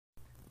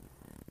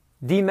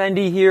D.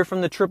 Mendy here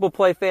from the Triple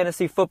Play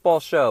Fantasy Football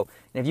Show.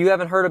 And if you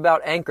haven't heard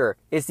about Anchor,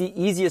 it's the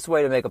easiest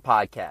way to make a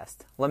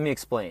podcast. Let me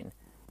explain.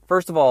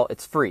 First of all,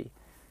 it's free.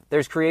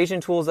 There's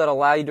creation tools that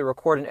allow you to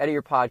record and edit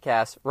your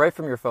podcast right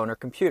from your phone or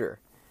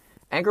computer.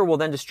 Anchor will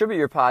then distribute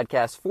your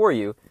podcast for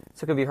you,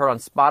 so it can be heard on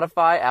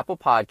Spotify, Apple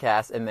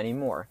Podcasts, and many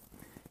more.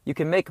 You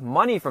can make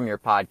money from your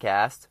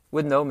podcast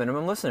with no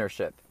minimum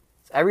listenership.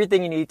 It's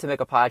everything you need to make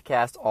a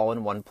podcast all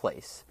in one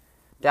place.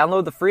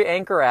 Download the free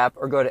Anchor app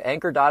or go to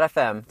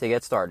anchor.fm to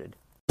get started.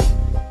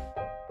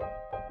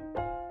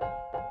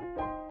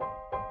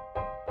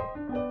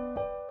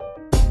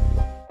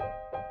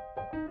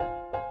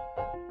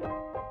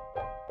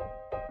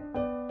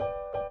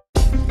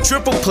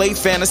 Triple Play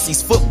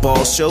Fantasy's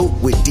football show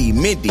with D.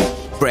 Mendy,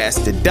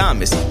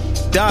 Brastadamus,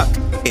 Doc,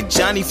 and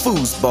Johnny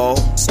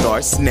Foosball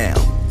starts now.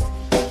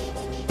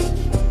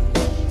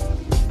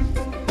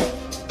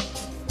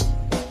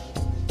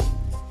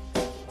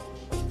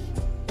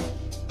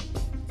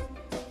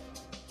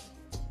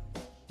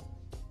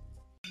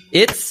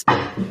 It's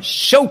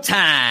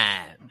showtime!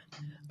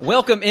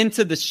 Welcome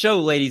into the show,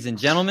 ladies and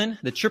gentlemen,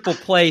 the Triple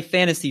Play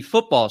Fantasy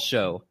Football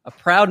Show, a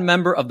proud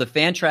member of the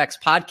Fantrax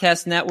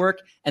Podcast Network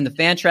and the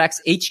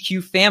Fantrax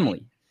HQ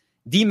family.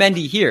 D.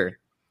 Mendy here.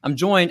 I'm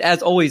joined,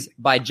 as always,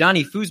 by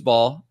Johnny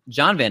Foosball,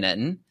 John Van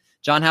Etten.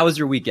 John, how was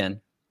your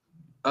weekend?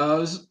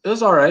 It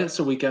was all right. It's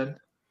a weekend.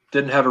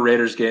 Didn't have a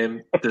Raiders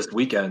game this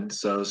weekend,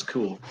 so it was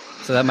cool.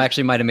 So that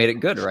actually might have made it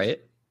good, right?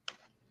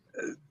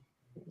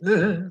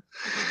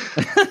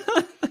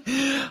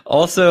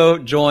 Also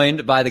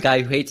joined by the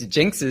guy who hates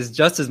jinxes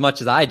just as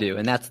much as I do,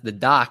 and that's the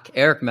Doc,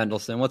 Eric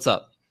Mendelson. What's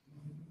up?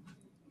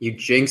 You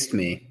jinxed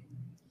me.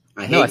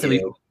 I hate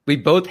you. We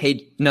both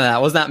hate. No,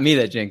 that was not me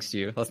that jinxed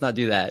you. Let's not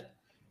do that.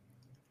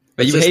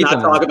 But Let's just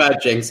not talk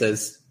about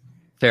jinxes.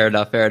 Fair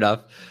enough.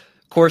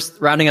 Of course,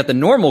 rounding out the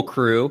normal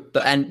crew,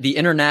 the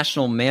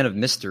international man of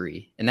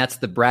mystery, and that's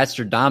the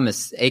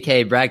Brastadamus,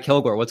 a.k.a. Brad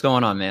Kilgore. What's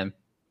going on, man?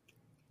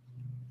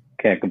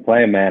 Can't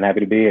complain, man.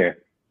 Happy to be here.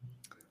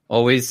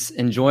 Always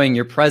enjoying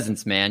your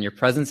presence, man. Your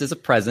presence is a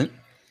present.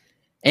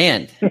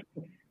 And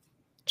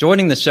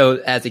joining the show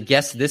as a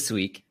guest this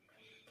week,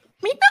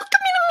 we welcome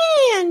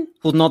in a man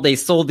who's not a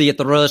Soviet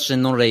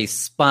Russian nor a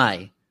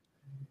spy.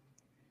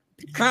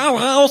 The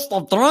co-host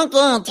of Drunken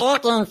and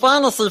Talking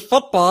Fantasy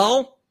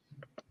Football.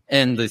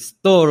 And the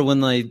store,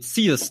 when I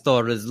see a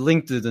store, is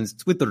linked to his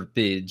Twitter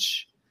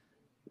page.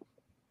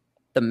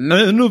 The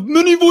man of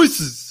many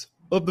voices.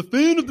 Of the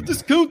fan of the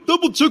discount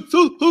double check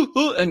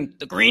and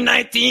the Green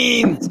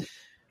 19s.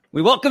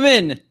 We welcome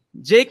in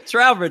Jake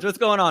Trowbridge. What's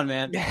going on,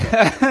 man?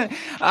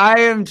 I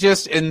am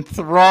just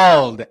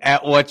enthralled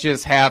at what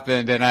just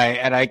happened, and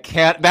I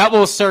can't. That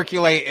will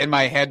circulate in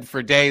my head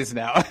for days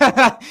now.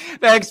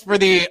 Thanks for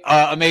the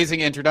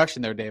amazing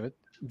introduction there, David.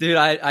 Dude,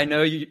 I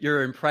know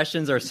your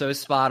impressions are so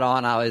spot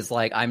on. I was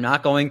like, I'm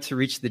not going to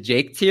reach the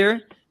Jake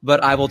tier,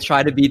 but I will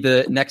try to be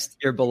the next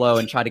tier below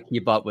and try to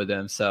keep up with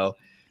him. So.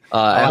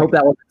 I hope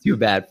that wasn't too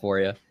bad for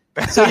you.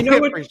 So you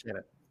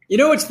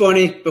know what's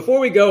funny? Before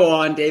we go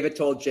on, David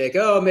told Jake,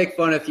 make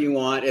fun if you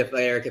want,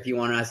 Eric, if you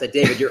want. And I said,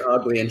 David, you're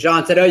ugly. And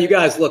John said, you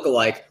guys look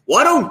alike. Well,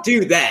 I don't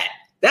do that.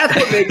 That's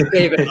what makes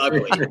David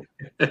ugly.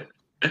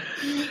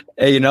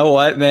 Hey, you know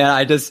what, man?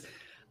 I just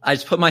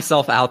put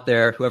myself out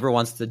there. Whoever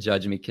wants to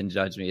judge me can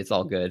judge me. It's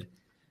all good.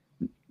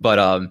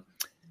 But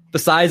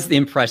besides the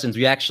impressions,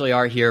 we actually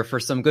are here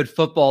for some good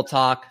football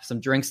talk, some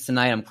drinks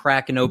tonight. I'm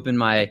cracking open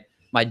my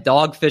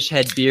Dogfish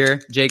Head beer.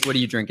 Jake, what are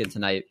you drinking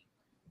tonight?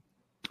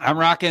 I'm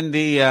rocking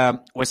the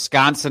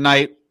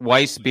Wisconsinite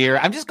Weiss beer.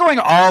 I'm just going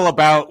all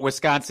about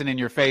Wisconsin in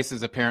your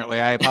faces,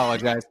 apparently. I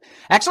apologize.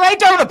 Actually, I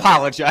don't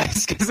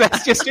apologize because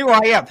that's just who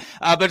I am.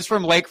 But it's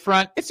from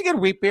Lakefront. It's a good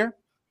wheat beer.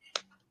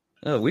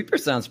 Oh, wheat beer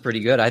sounds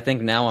pretty good. I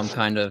think now I'm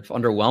kind of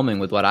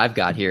underwhelming with what I've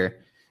got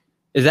here.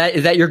 Is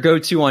that your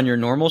go-to on your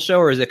normal show,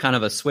 or is it kind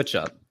of a switch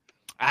up?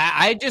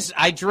 I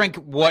drink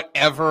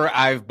whatever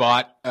I've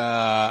bought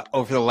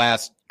over the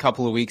last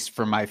couple of weeks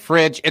from my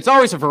fridge. It's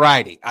always a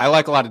variety. I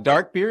like a lot of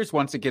dark beers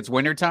once it gets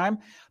wintertime.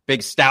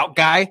 Big stout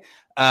guy.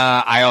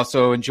 I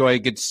also enjoy a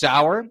good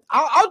sour.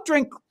 I'll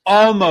drink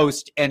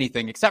almost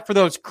anything except for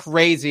those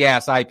crazy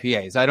ass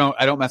IPAs. I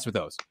don't mess with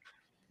those.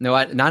 No,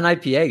 not an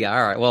IPA guy.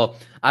 All right. Well,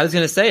 I was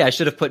going to say I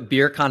should have put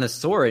beer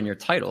connoisseur in your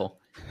title.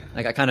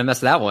 Like I kind of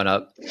messed that one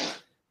up.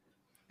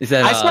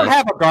 I still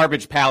have a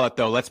garbage palate,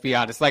 though. Let's be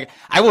honest. Like,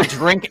 I will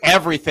drink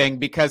everything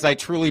because I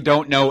truly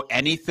don't know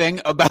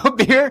anything about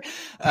beer,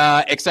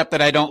 except that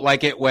I don't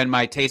like it when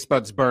my taste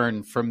buds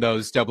burn from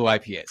those double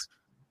IPAs.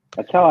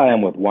 That's how I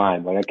am with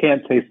wine. Like, I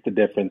can't taste the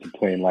difference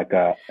between like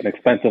an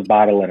expensive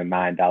bottle and a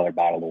 $9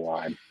 bottle of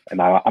wine, and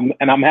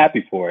I'm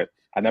happy for it.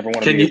 I never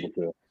want to be able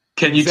to.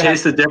 Can you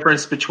taste the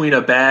difference between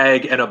a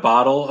bag and a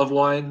bottle of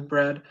wine,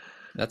 Brad?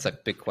 That's a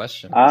big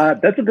question.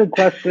 That's a good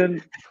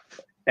question,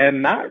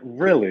 and not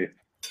really.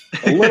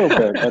 A little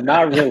bit, but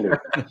not really.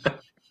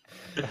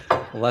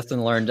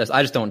 Lesson learned.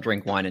 I just don't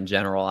drink wine in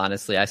general,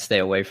 honestly. I stay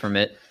away from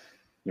it.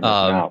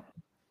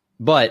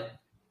 But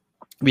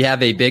we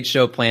have a big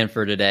show planned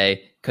for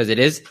today because it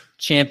is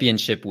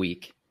championship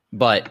week.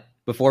 But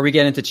before we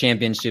get into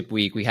championship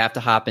week, we have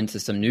to hop into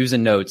some news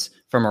and notes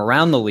from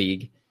around the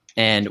league.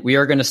 And we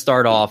are going to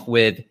start off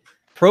with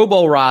Pro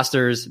Bowl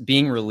rosters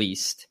being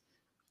released.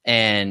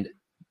 And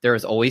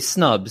there's always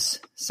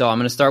snubs. So I'm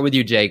going to start with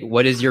you, Jake.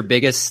 What is your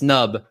biggest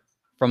snub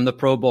from the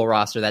Pro Bowl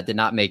roster that did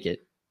not make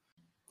it?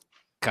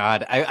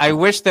 God, I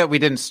wish that we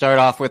didn't start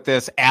off with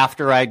this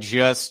after I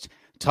just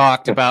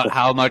talked about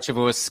how much of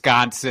a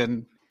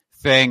Wisconsin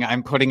thing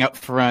I'm putting up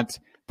front,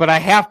 but I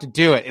have to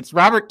do it. It's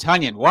Robert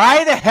Tonyan.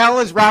 Why the hell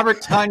is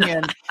Robert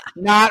Tonyan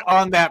not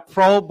on that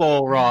Pro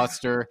Bowl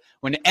roster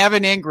when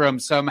Evan Ingram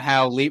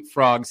somehow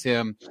leapfrogs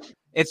him?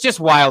 It's just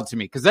wild to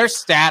me because their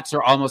stats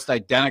are almost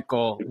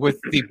identical, with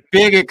the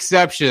big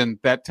exception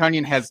that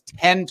Tonyan has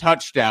 10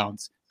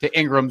 touchdowns to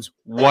Ingram's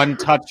 1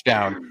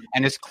 touchdown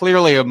and is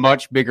clearly a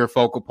much bigger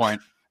focal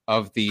point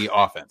of the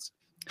offense.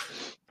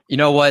 You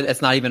know what?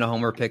 It's not even a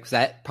homer pick.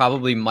 That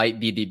probably might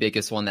be the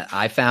biggest one that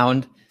I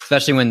found,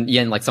 especially when you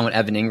had like someone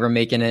Evan Ingram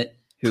making it,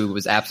 who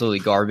was absolutely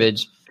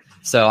garbage.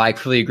 So I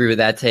completely agree with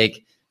that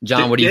take.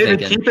 John, what do you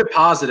think? Keep it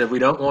positive. We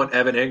don't want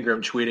Evan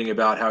Ingram tweeting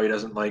about how he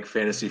doesn't like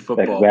fantasy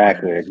football.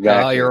 Exactly.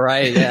 Oh, you're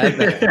right.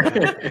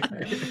 Yeah.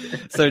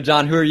 So,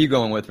 John, who are you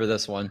going with for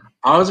this one?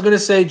 I was going to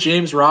say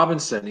James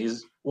Robinson.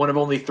 He's one of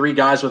only 3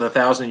 guys with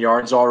 1,000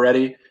 yards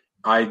already.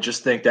 I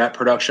just think that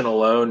production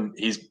alone,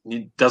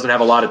 he doesn't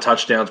have a lot of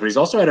touchdowns, but he's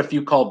also had a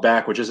few called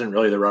back, which isn't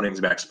really the running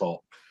back's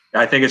fault.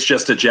 I think it's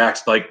just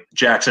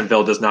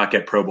Jacksonville does not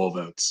get Pro Bowl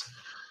votes.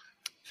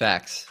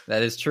 Facts.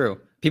 That is true.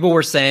 People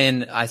were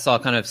saying, I saw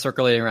kind of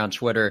circulating around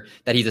Twitter,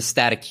 that he's a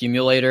stat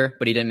accumulator,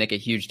 but he didn't make a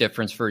huge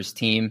difference for his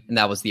team, and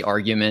that was the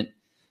argument.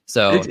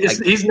 So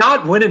he's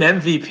not winning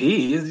MVP.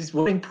 He's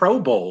winning Pro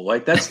Bowl.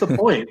 Like, that's the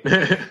point.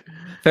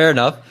 Fair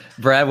enough.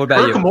 Brad, what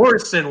about you? Kirk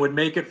Morrison would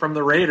make it from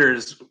the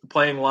Raiders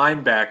playing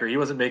linebacker. He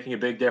wasn't making a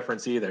big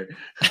difference either.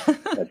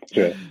 That's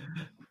true.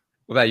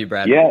 What about you,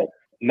 Brad? Yeah.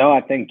 No,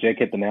 I think Jake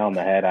hit the nail on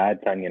the head. I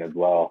had Tonyan as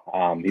well.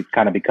 He's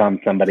kind of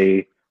become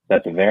somebody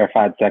that's a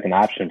verified second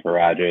option for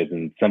Rodgers,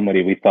 and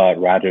somebody we thought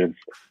Rodgers,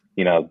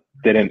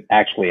 didn't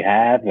actually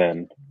have.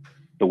 And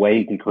the way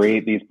he can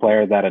create these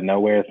players out of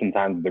nowhere,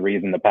 sometimes the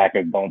reason the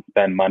Packers don't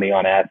spend money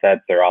on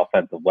assets or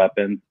offensive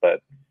weapons.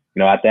 But,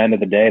 at the end of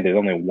the day, there's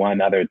only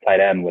one other tight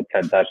end with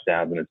 10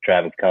 touchdowns, and it's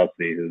Travis Kelce,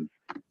 who's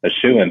a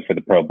shoo-in for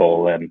the Pro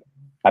Bowl. And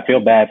I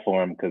feel bad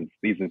for him because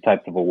these are the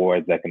types of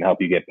awards that can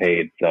help you get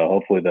paid. So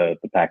hopefully the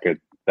Packers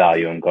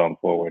value him going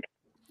forward.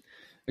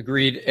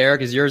 Agreed.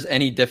 Eric, is yours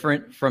any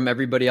different from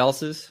everybody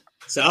else's?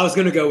 So I was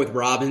going to go with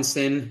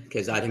Robinson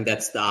because I think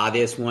that's the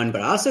obvious one,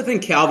 but I also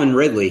think Calvin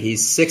Ridley.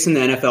 He's 6th in the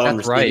NFL in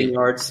receiving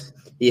yards.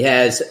 He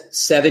has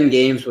 7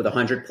 games with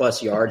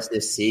 100-plus yards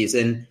this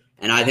season,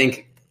 and I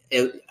think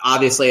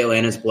obviously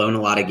Atlanta's blown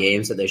a lot of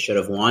games that they should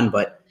have won,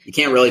 but you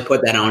can't really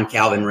put that on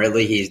Calvin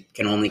Ridley. He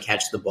can only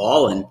catch the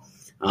ball, and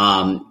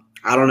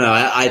I don't know.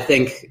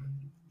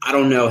 I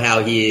don't know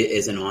how he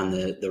isn't on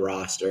the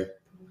roster.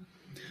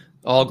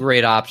 All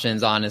great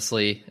options,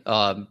 honestly.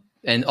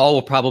 And all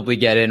will probably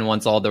get in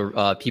once all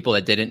the people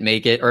that didn't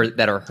make it or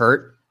that are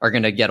hurt are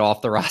going to get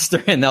off the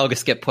roster and they'll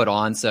just get put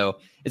on. So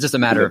it's just a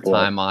matter of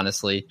time,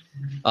 honestly.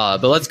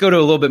 But let's go to a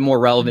little bit more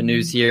relevant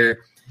news here.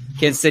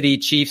 Kansas City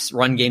Chiefs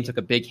run game took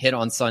a big hit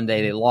on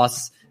Sunday. They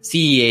lost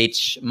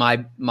CEH,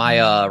 my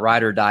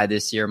ride or die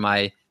this year,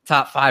 my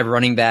top 5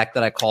 running back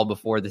that I called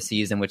before the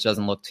season, which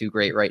doesn't look too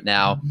great right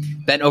now.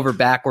 Bent over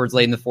backwards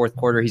late in the fourth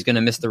quarter. He's going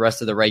to miss the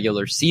rest of the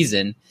regular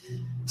season.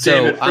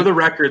 David, for the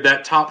record,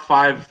 that top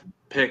 5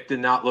 pick did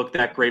not look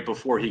that great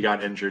before he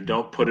got injured.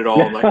 Don't put it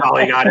all in like,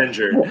 he got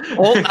injured.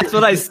 Well, that's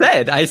what I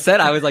said.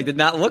 I was like, did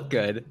not look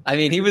good. I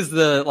mean, he was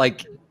the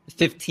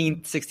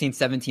 15th, 16th,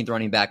 17th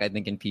running back, I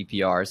think, in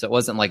PPR. So it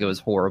wasn't like it was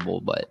horrible,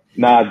 but.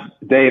 Nah,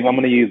 Dave, I'm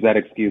going to use that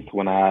excuse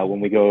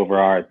when we go over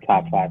our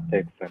top 5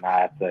 picks and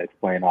I have to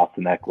explain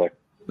Austin Eckler.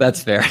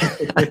 That's fair.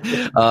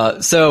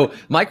 So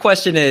my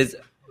question is,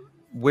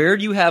 where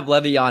do you have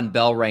Le'Veon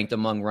Bell ranked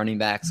among running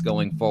backs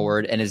going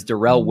forward? And is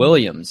Darrell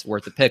Williams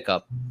worth a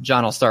pickup?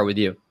 John, I'll start with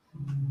you.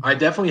 I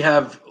definitely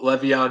have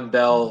Le'Veon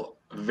Bell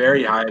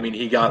very high. I mean,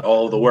 he got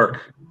all the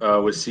work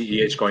with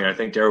CEH going. I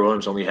think Darrell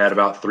Williams only had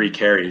about 3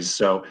 carries.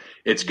 So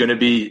it's going to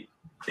be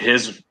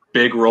his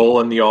big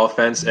role in the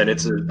offense, and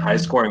it's a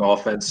high-scoring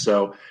offense.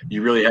 So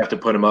you really have to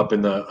put him up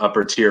in the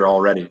upper tier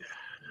already.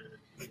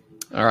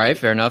 All right,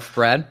 fair enough.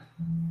 Brad?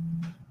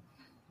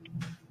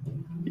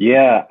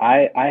 Yeah,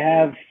 I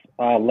have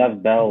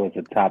Lev Bell is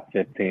a top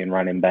 15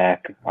 running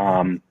back.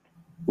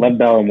 Lev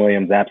Bell and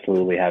Williams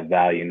absolutely have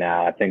value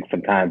now. I think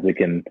sometimes we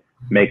can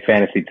make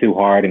fantasy too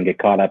hard and get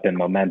caught up in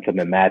momentum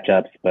and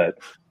matchups, but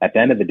at the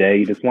end of the day,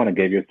 you just want to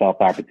give yourself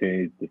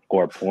opportunities to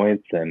score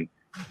points, and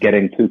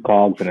getting 2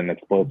 cogs in an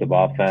explosive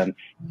offense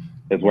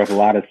is worth a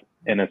lot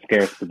in a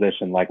scarce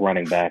position like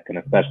running back, and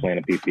especially in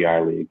a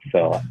PPR league.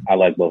 So I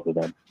like both of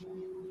them.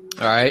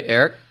 All right,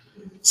 Eric?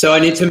 So I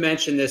need to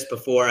mention this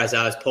before as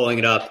I was pulling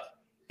it up.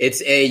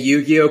 It's a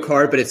Yu-Gi-Oh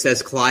card, but it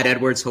says Clyde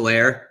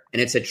Edwards-Helaire,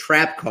 and it's a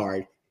trap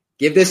card.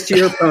 Give this to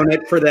your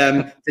opponent for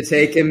them to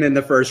take him in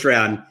the first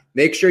round.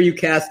 Make sure you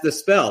cast the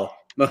spell.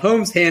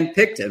 Mahomes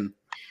handpicked him.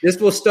 This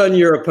will stun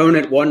your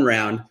opponent 1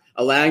 round,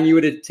 allowing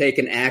you to take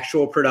an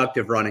actual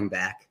productive running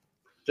back.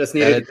 Just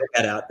needed to put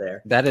that out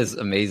there. That is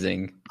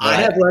amazing.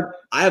 I have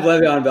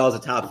Le'Veon Bell as a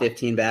top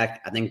 15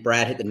 back. I think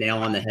Brad hit the nail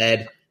on the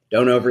head.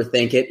 Don't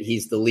overthink it.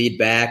 He's the lead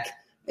back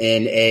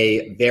in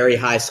a very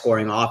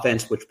high-scoring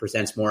offense, which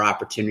presents more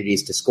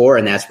opportunities to score,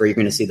 and that's where you're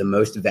going to see the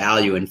most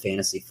value in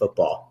fantasy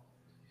football.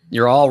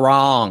 You're all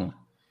wrong,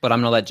 but I'm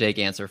going to let Jake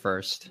answer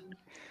first.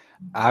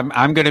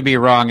 I'm going to be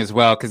wrong as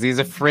well because he's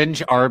a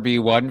fringe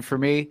RB1 for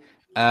me,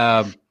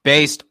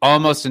 based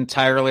almost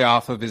entirely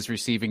off of his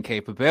receiving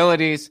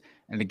capabilities.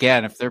 And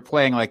again, if they're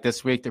playing like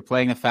this week, they're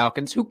playing the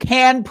Falcons, who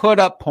can put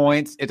up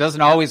points. It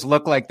doesn't always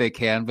look like they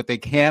can, but they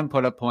can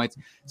put up points,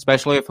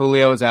 especially if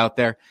Julio is out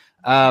there.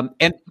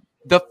 And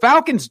the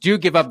Falcons do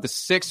give up the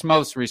 6th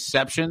most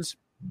receptions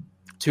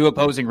to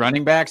opposing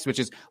running backs, which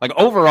is like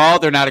overall,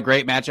 they're not a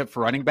great matchup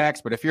for running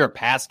backs. But if you're a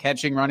pass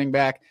catching running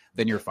back,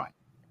 then you're fine.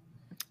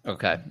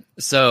 Okay.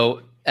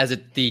 So as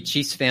the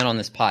Chiefs fan on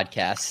this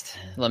podcast,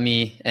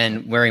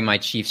 and wearing my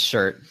Chiefs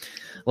shirt,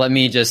 let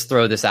me just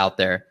throw this out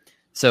there.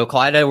 So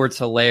Clyde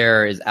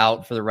Edwards-Helaire is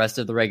out for the rest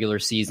of the regular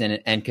season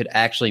and could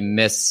actually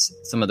miss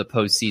some of the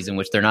postseason,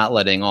 which they're not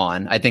letting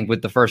on. I think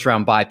with the first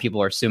round bye,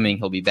 people are assuming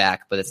he'll be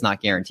back, but it's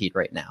not guaranteed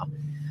right now.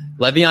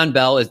 Le'Veon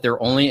Bell is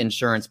their only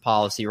insurance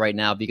policy right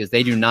now because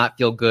they do not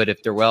feel good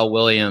if Darrell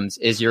Williams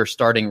is your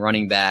starting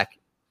running back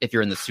if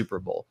you're in the Super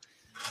Bowl.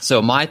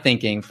 So my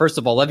thinking, first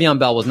of all, Le'Veon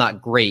Bell was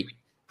not great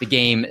the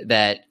game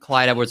that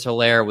Clyde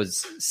Edwards-Helaire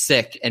was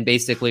sick and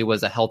basically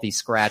was a healthy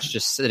scratch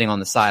just sitting on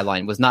the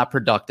sideline, was not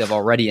productive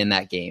already in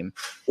that game.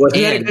 Was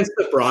he against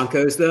the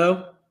Broncos,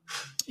 though?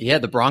 Yeah,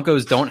 the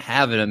Broncos don't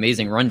have an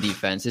amazing run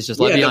defense. It's just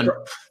Le'Veon.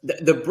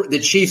 The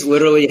Chiefs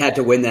literally had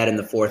to win that in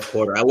the fourth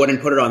quarter. I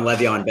wouldn't put it on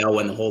Le'Veon Bell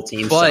when the whole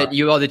team sucked.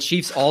 The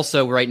Chiefs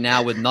also right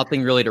now with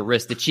nothing really to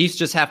risk. The Chiefs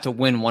just have to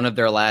win one of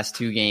their last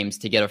 2 games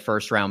to get a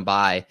first-round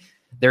bye.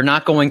 They're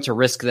not going to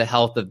risk the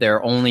health of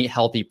their only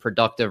healthy,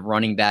 productive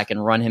running back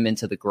and run him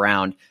into the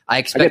ground. I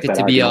expect it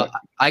to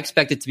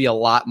be a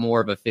lot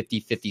more of a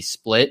 50-50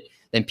 split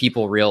than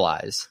people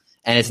realize.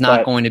 And it's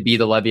not going to be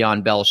the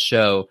Le'Veon Bell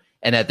show,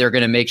 and that they're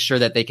going to make sure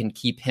that they can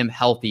keep him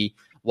healthy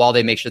while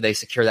they make sure they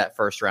secure that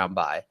first round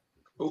bye.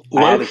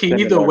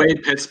 Low-key, the way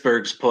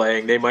Pittsburgh's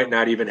playing, they might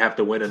not even have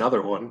to win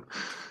another one.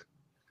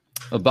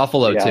 Well,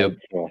 Buffalo too.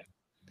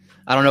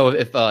 I don't know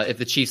if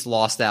the Chiefs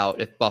lost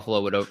out, if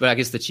Buffalo would, but I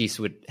guess the Chiefs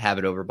would have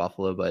it over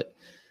Buffalo. But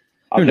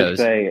who knows?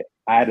 Say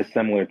I had a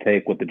similar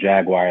take with the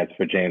Jaguars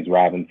for James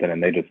Robinson,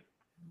 and they just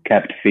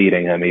kept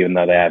feeding him, even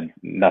though they had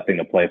nothing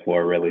to play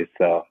for, really.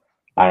 So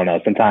I don't know.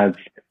 Sometimes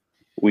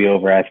we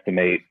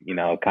overestimate,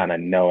 kind of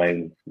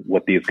knowing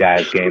what these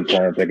guys' game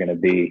plans are going to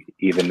be,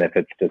 even if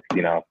it's just,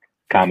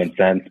 common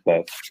sense.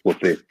 But we'll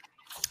see.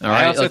 All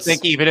right, I also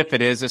think even if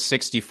it is a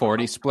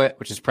 60-40 split,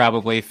 which is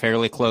probably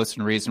fairly close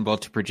and reasonable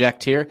to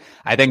project here,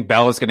 I think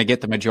Bell is going to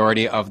get the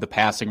majority of the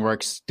passing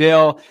work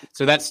still.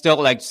 So that's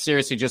still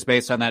seriously just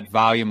based on that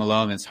volume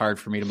alone. It's hard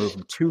for me to move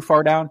him too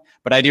far down,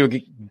 but I do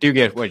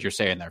get what you're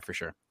saying there for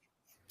sure.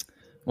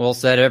 Well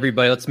said,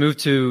 everybody. Let's move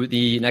to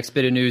the next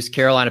bit of news.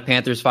 Carolina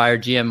Panthers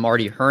fired GM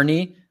Marty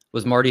Hurney.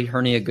 Was Marty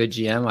Hurney a good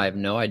GM? I have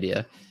no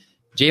idea.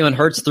 Jalen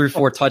Hurts threw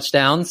 4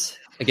 touchdowns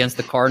against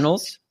the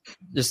Cardinals.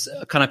 Just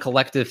a kind of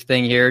collective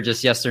thing here,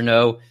 just yes or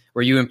no.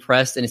 Were you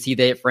impressed? And is he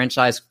the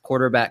franchise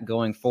quarterback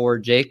going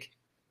forward, Jake?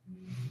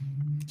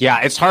 Yeah,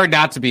 it's hard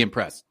not to be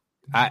impressed.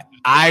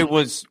 I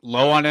was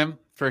low on him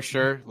for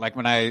sure. Like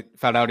when I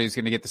found out he was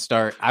going to get the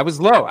start, I was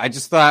low. I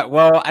just thought,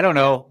 well, I don't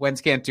know.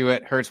 Wentz can't do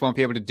it. Hurts won't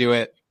be able to do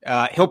it.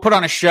 He'll put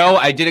on a show.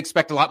 I did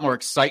expect a lot more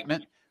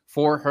excitement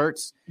for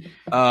Hurts,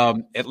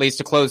 at least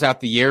to close out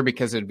the year,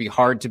 because it'd be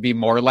hard to be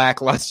more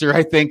lackluster,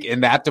 I think,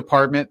 in that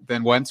department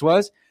than Wentz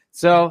was.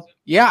 So,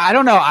 yeah, I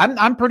don't know.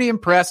 I'm pretty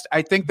impressed.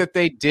 I think that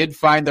they did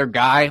find their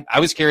guy. I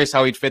was curious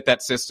how he'd fit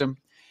that system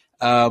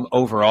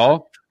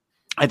overall.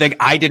 I think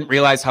I didn't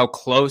realize how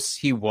close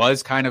he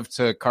was kind of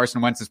to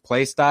Carson Wentz's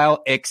play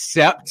style,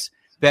 except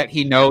that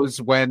he knows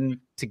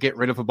when to get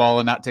rid of a ball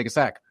and not take a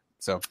sack.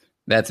 So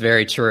that's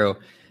very true.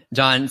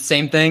 John,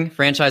 same thing.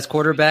 Franchise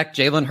quarterback,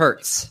 Jalen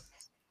Hurts.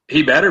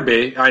 He better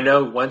be. I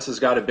know Wentz has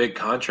got a big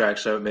contract,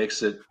 so it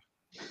makes it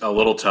a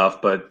little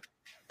tough, but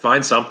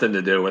find something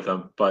to do with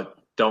him. But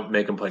don't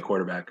make him play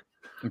quarterback.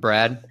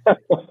 Brad?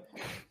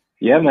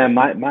 Yeah, man.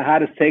 My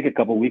hottest take a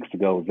couple weeks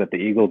ago was that the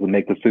Eagles would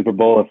make the Super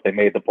Bowl if they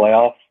made the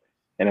playoffs.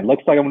 And it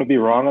looks like I'm going to be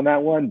wrong on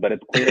that one, but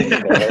it's clear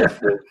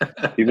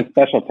that he's a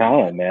special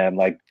talent, man.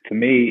 Like, to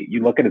me,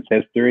 you look at his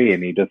history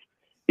and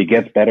he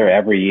gets better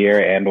every year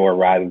and or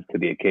rises to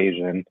the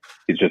occasion.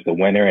 He's just a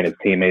winner, and his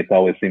teammates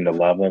always seem to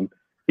love him.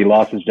 He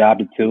lost his job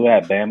to Tua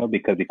at Bama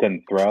because he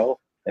couldn't throw.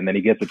 And then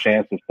he gets a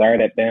chance to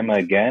start at Bama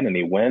again, and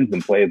he wins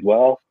and plays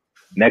well.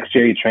 Next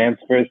year, he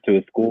transfers to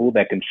a school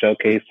that can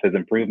showcase his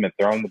improvement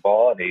throwing the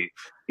ball, and he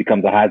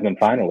becomes a Heisman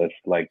finalist.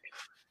 Like,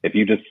 if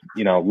you just,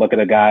 look at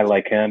a guy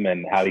like him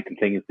and how he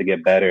continues to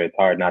get better, it's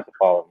hard not to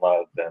fall in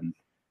love. And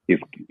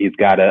he's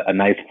got a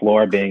nice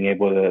floor, being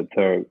able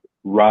to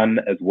run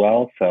as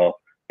well. So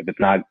if it's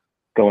not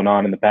going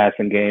on in the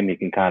passing game, he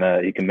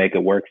can make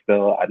it work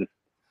still.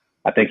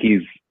 I think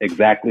he's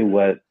exactly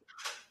what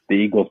the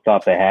Eagles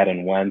thought they had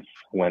in Wentz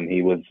when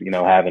he was,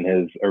 having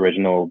his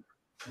original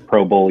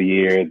Pro Bowl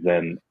years.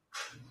 And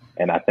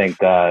I think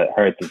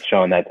Hurts is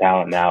showing that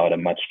talent now at a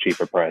much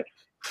cheaper price.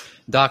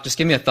 Doc, just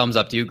give me a thumbs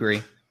up. Do you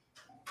agree?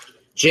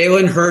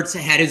 Jalen Hurts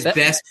had his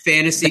best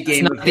fantasy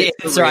game of his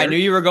career. I knew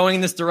you were going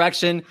in this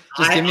direction.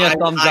 Just give me a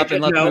thumbs up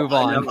and let's move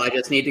on. I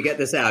just need to get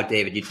this out,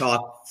 David. You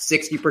talk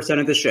 60%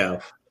 of the show.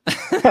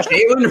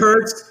 Jalen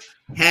Hurts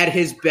had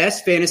his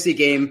best fantasy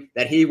game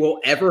that he will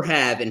ever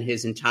have in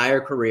his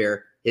entire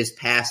career this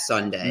past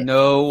Sunday.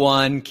 No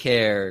one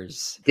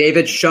cares.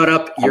 David, shut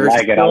up. You're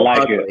still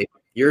ugly.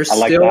 You're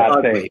still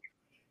ugly.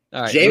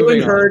 All right,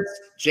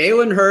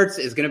 Jalen Hurts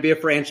is going to be a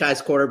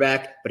franchise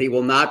quarterback, but he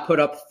will not put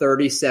up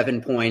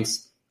 37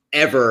 points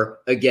ever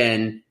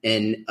again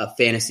in a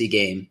fantasy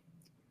game.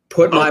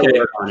 Put my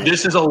word on it.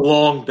 This is a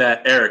long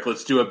bet, Eric.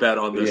 Let's do a bet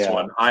on this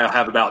one. I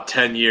have about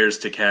 10 years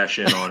to cash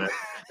in on it.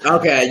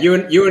 Okay, you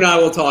and I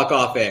will talk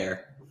off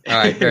air. All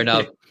right, fair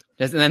enough.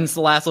 And then it's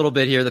the last little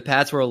bit here. The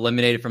Pats were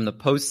eliminated from the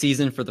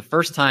postseason for the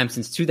first time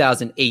since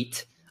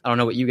 2008. I don't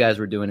know what you guys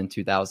were doing in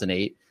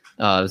 2008.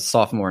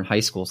 Sophomore in high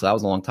school, so that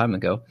was a long time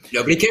ago.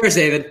 Nobody cares,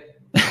 David.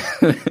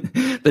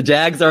 The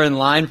Jags are in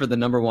line for the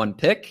number 1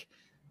 pick.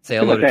 Say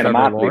hello to Trevor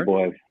Lawrence.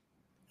 Boys.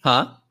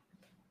 Huh?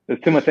 There's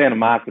too much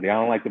animosity. I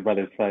don't like the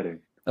brothers fighting.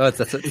 Oh, it's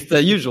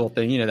the usual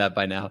thing. You know that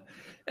by now.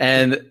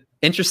 And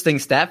interesting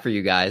stat for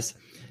you guys.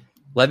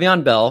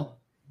 Le'Veon Bell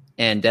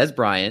and Dez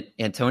Bryant,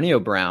 Antonio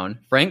Brown,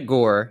 Frank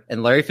Gore,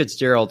 and Larry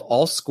Fitzgerald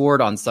all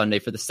scored on Sunday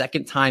for the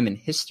second time in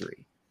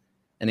history.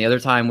 And the other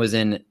time was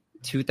in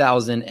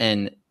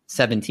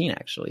 2017,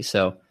 actually.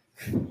 So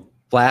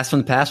blast from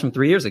the past from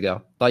 3 years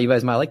ago. Thought you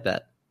guys might like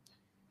that.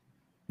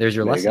 There's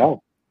your lesson. You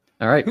go.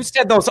 All right. Who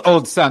said those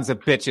old sons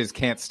of bitches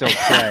can't still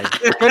play?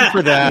 Good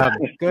for them.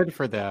 Good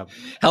for them.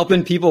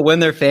 Helping people win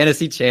their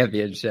fantasy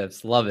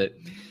championships. Love it.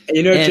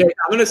 Jake,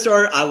 I'm going to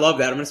start. I love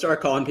that. I'm going to start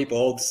calling people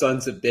old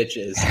sons of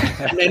bitches.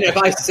 And then if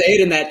I say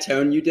it in that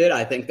tone you did,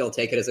 I think they'll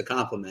take it as a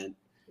compliment.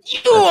 You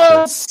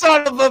old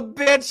son of a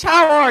bitch.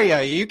 How are you?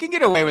 You can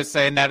get away with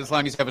saying that as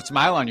long as you have a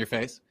smile on your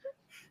face.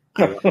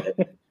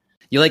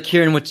 You like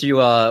hearing what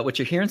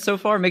you're hearing so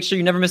far? Make sure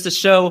you never miss a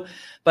show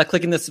by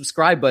clicking the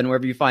subscribe button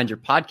wherever you find your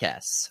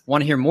podcasts.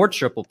 Want to hear more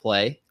Triple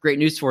Play? Great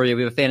news for you.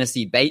 We have a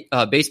fantasy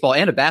baseball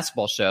and a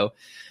basketball show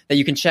that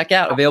you can check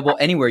out, available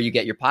anywhere you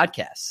get your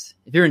podcasts.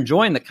 If you're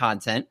enjoying the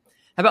content,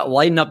 how about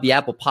lighting up the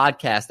Apple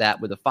Podcast app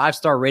with a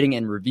 5-star rating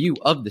and review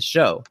of the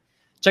show?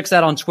 Check us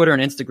out on Twitter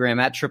and Instagram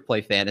at Triple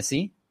Play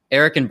Fantasy.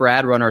 Eric and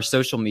Brad run our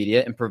social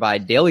media and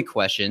provide daily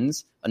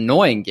questions,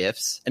 annoying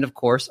gifts, and of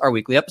course, our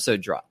weekly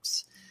episode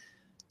drops.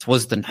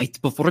 'Twas the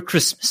night before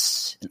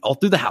Christmas, and all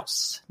through the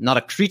house, not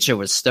a creature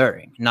was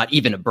stirring, not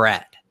even a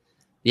Brad.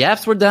 The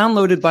apps were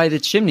downloaded by the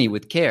chimney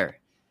with care,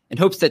 in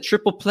hopes that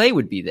Triple Play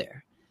would be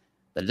there.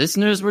 The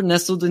listeners were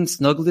nestled and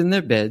snuggled in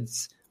their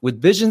beds,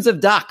 with visions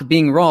of Doc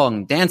being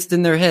wrong danced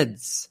in their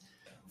heads.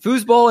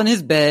 Foosball in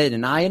his bed,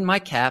 and I in my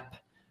cap,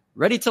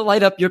 ready to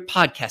light up your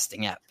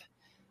podcasting app.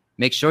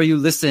 Make sure you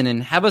listen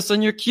and have us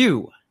on your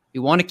queue.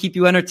 We want to keep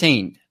you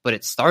entertained, but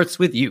it starts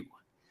with you.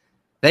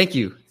 Thank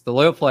you, the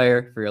loyal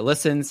player, for your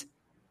listens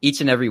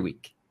each and every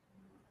week.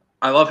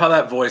 I love how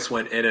that voice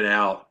went in and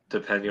out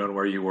depending on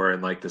where you were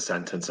in the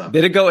sentence.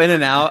 Did it go in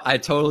and out? I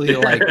totally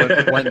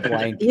went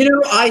blank.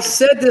 I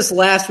said this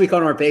last week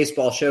on our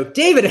baseball show.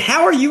 David,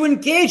 how are you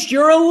engaged?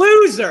 You're a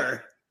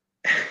loser.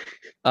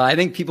 I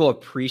think people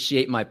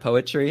appreciate my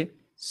poetry.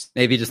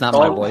 Maybe just not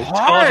my voice.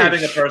 All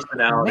having a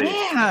personality.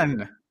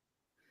 Man.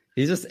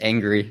 He's just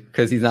angry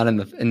because he's not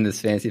in this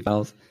fantasy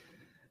finals.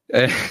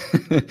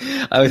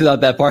 I always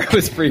thought that part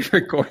was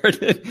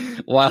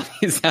pre-recorded while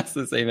he sounds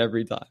the same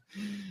every time.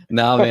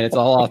 No, man, it's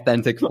all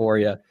authentic for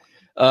you.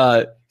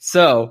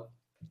 So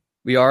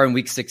we are in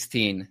week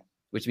 16,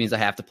 which means I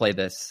have to play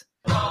this.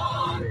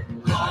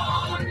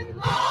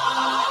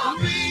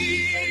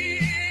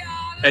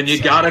 And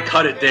you got to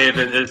cut it,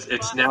 David.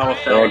 It's now a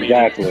felony.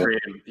 Exactly.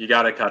 You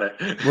got to cut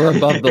it. We're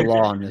above the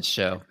law on this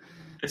show.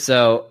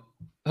 So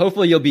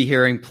hopefully you'll be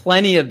hearing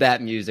plenty of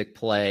that music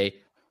play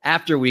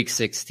after week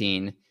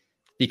 16.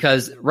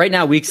 Because right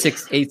now, week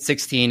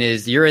 16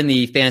 is you're in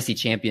the fantasy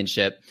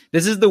championship.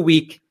 This is the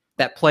week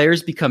that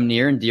players become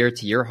near and dear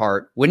to your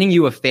heart, winning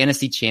you a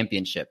fantasy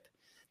championship.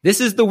 This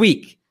is the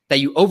week that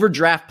you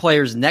overdraft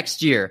players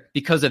next year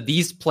because of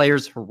these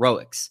players'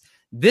 heroics.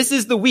 This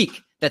is the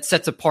week that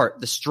sets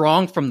apart the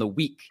strong from the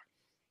weak.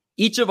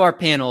 Each of our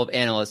panel of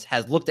analysts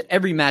has looked at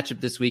every matchup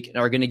this week and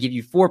are going to give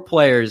you 4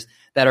 players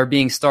that are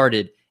being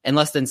started in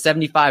less than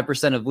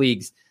 75% of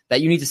leagues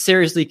that you need to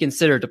seriously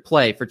consider to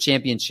play for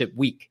championship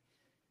week.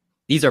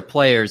 These are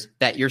players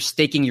that you're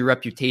staking your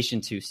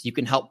reputation to so you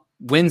can help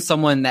win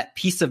someone that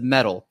piece of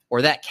metal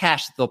or that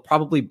cash that they'll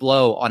probably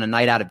blow on a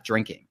night out of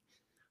drinking.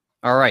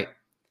 All right.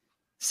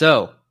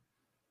 So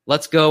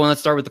let's go and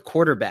let's start with the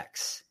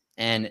quarterbacks.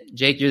 And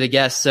Jake, you're the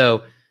guest.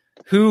 So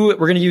we're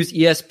going to use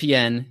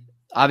ESPN.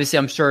 Obviously,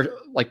 I'm sure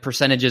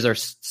percentages are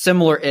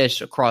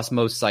similar-ish across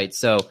most sites.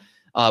 So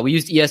we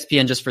used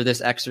ESPN just for this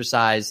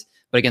exercise.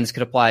 But again, this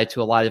could apply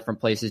to a lot of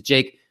different places.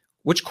 Jake,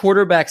 which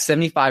quarterback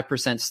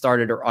 75%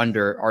 started or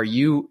under are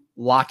you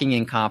locking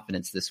in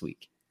confidence this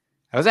week?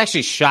 I was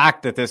actually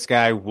shocked that this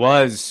guy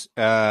was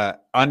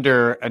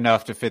under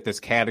enough to fit this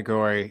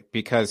category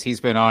because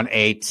he's been on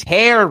a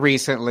tear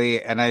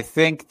recently, and I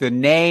think the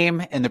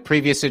name and the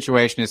previous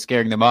situation is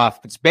scaring them off.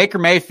 It's Baker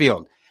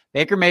Mayfield.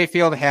 Baker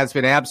Mayfield has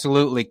been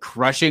absolutely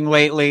crushing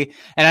lately,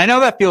 and I know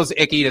that feels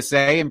icky to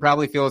say and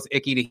probably feels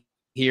icky to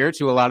hear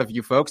to a lot of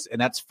you folks,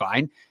 and that's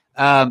fine.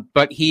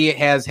 But he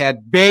has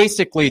had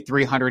basically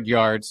 300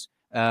 yards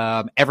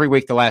every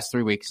week the last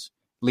 3 weeks,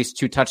 at least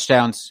 2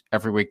 touchdowns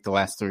every week the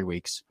last 3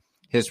 weeks.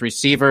 His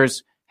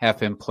receivers have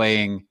been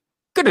playing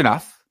good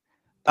enough.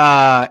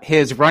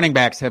 His running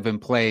backs have been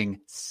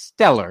playing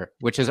stellar,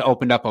 which has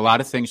opened up a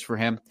lot of things for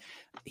him.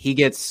 He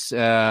gets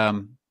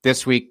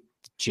this week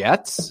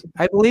Jets,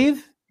 I believe.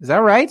 Is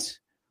that right?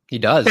 He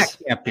does. That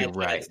can't be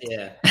right.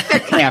 Yeah.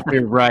 That can't be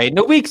right. In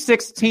the Week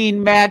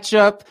 16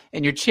 matchup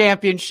in your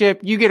championship,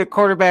 you get a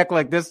quarterback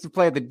like this to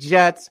play the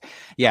Jets.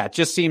 Yeah, it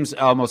just seems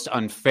almost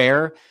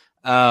unfair.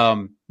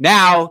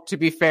 Now, to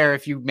be fair,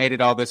 if you made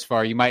it all this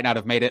far, you might not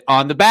have made it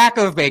on the back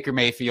of Baker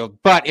Mayfield.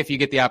 But if you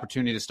get the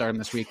opportunity to start him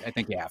this week, I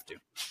think you have to.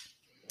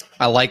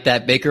 I like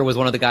that. Baker was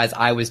one of the guys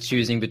I was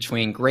choosing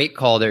between. Great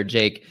call there,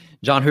 Jake.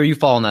 John, who are you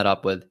following that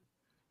up with?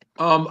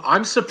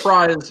 I'm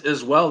surprised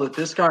as well that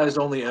this guy is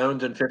only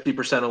owned in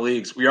 50% of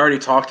leagues. We already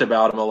talked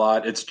about him a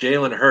lot. It's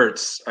Jalen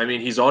Hurts. I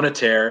mean, he's on a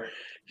tear.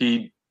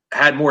 He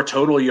had more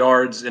total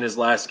yards in his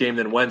last game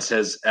than Wentz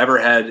has ever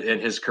had in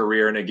his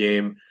career in a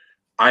game.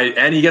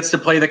 And he gets to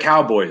play the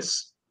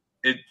Cowboys.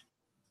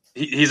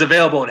 He's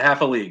available in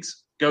half of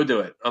leagues. Go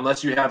do it,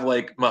 unless you have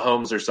like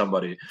Mahomes or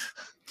somebody.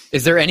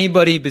 Is there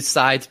anybody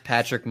besides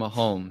Patrick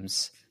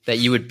Mahomes that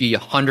you would be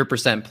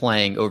 100%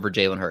 playing over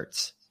Jalen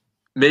Hurts?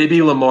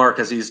 Maybe Lamar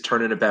because he's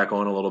turning it back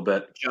on a little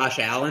bit. Josh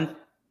Allen?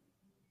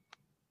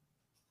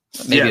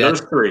 Maybe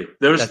those three.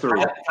 Those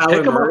three.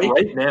 Pick them up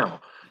right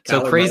now.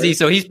 So crazy. Murray.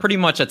 So he's pretty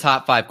much a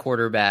top 5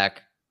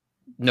 quarterback.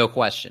 No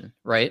question,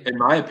 right? In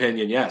my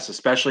opinion, yes,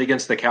 especially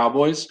against the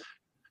Cowboys.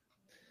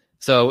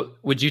 So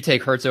would you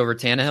take Hurts over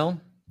Tannehill?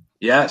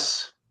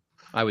 Yes.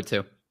 I would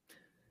too.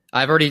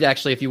 I've already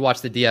actually, if you watch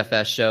the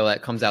DFS show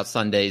that comes out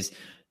Sundays,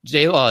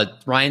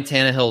 Ryan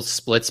Tannehill's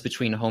splits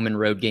between home and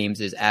road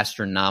games is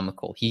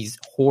astronomical. He's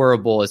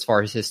horrible as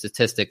far as his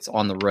statistics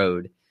on the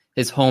road.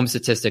 His home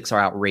statistics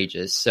are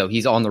outrageous. So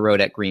he's on the road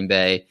at Green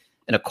Bay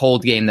in a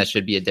cold game that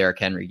should be a Derrick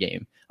Henry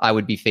game. I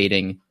would be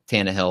fading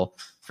Tannehill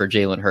for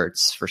Jalen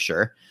Hurts for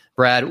sure.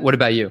 Brad, what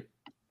about you?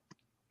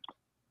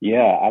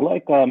 Yeah, I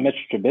like Mitch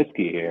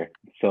Trubisky here.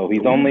 So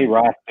he's only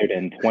rostered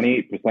in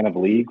 28% of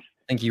leagues.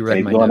 I think you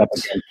read my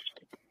notes.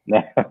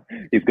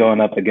 He's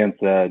going up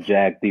against a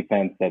Jags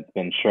defense that's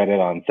been shredded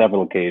on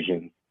several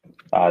occasions.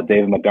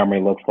 David Montgomery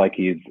looks like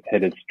he's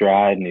hit his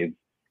stride and he's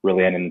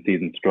really ending the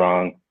season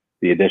strong.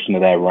 The addition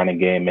of that running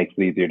game makes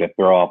it easier to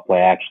throw off play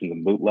actions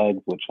and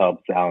bootlegs, which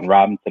helps Allen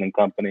Robinson and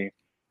company.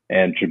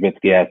 And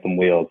Trubisky has some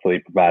wheels, so he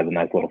provides a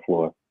nice little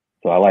floor.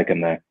 So I like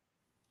him there.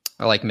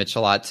 I like Mitch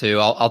a lot too.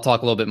 I'll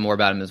talk a little bit more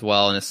about him as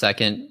well in a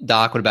second.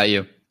 Doc, what about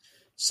you?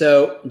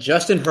 So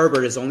Justin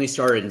Herbert has only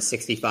started in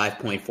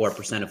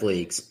 65.4% of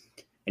leagues.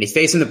 And he's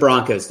facing the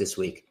Broncos this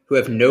week, who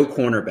have no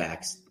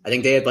cornerbacks. I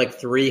think they had like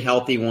 3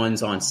 healthy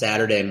ones on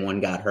Saturday and 1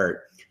 got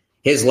hurt.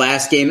 His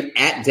last game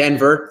at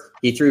Denver,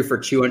 he threw for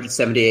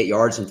 278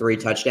 yards and 3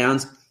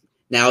 touchdowns.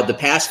 Now, the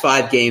past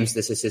 5 games,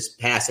 this is his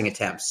passing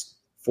attempts.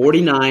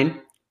 49,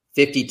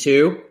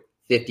 52,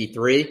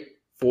 53,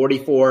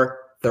 44,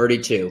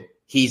 32.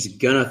 He's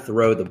going to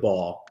throw the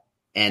ball,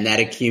 and that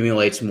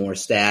accumulates more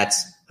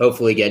stats,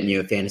 hopefully getting you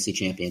a fantasy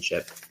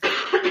championship.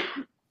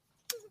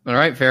 All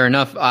right, fair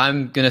enough.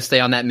 I'm going to stay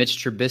on that Mitch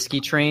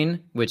Trubisky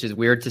train, which is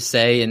weird to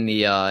say in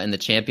the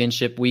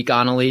championship week,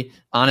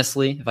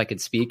 honestly, if I could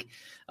speak.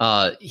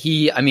 First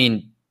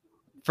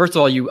of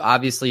all,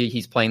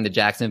 he's playing the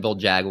Jacksonville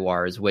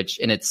Jaguars, which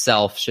in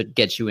itself should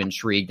get you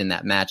intrigued in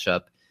that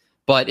matchup.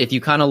 But if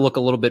you kind of look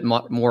a little bit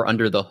more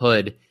under the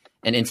hood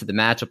and into the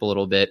matchup a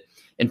little bit,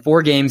 in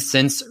 4 games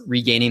since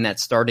regaining that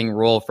starting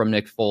role from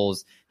Nick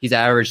Foles, he's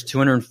averaged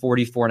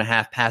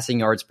 244.5 passing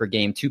yards per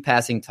game, 2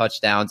 passing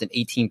touchdowns, and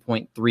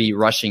 18.3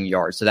 rushing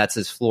yards. So that's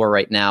his floor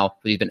right now,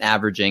 what he's been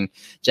averaging.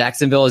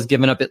 Jacksonville has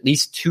given up at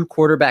least 2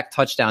 quarterback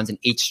touchdowns in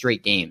 8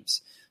 straight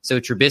games.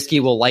 So Trubisky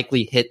will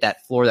likely hit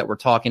that floor that we're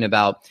talking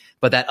about,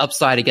 but that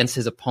upside against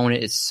his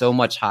opponent is so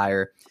much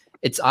higher.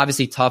 It's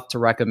obviously tough to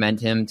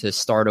recommend him to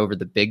start over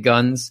the big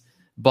guns,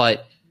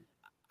 but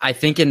I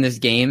think in this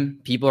game,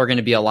 people are going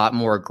to be a lot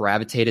more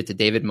gravitated to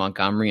David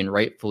Montgomery, and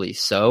rightfully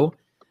so.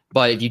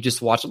 But if you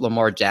just watch what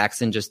Lamar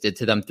Jackson just did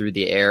to them through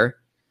the air,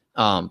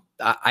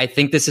 I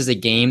think this is a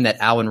game that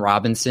Allen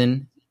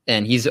Robinson,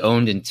 and he's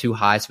owned in too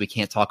high, so we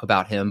can't talk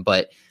about him.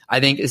 But I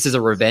think this is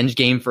a revenge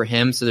game for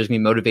him, so there's going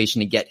to be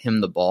motivation to get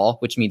him the ball,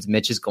 which means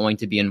Mitch is going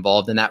to be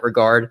involved in that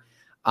regard.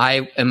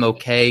 I am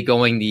okay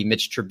going the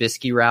Mitch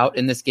Trubisky route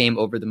in this game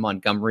over the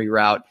Montgomery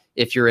route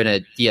if you're in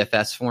a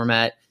DFS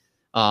format.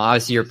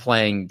 Obviously, you're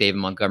playing David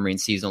Montgomery in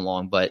season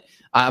long, but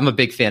I'm a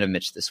big fan of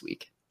Mitch this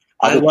week.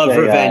 I love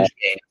revenge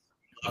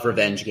games.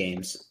 Revenge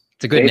games.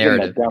 It's a good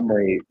narrative.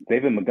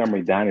 David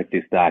Montgomery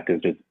dynasty stock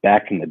is just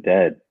back from the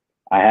dead.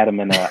 I had him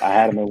in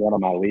one of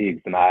my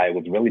leagues, and I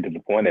was really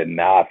disappointed. And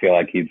now I feel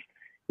like he's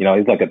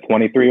like a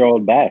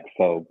 23-year-old back.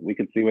 So we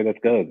can see where this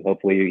goes.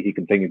 Hopefully he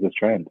continues this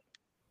trend.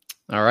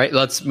 All right,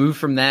 let's move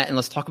from that and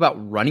let's talk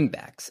about running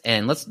backs.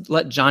 And let's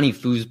let Johnny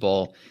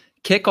Foosball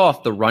kick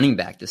off the running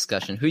back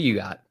discussion. Who you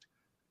got?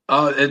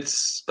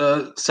 It's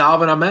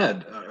Salvin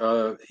Ahmed.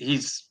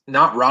 He's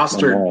not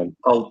rostered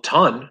a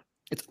ton.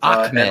 It's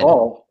Ahmed. At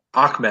all.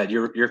 Ahmed,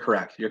 you're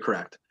correct. You're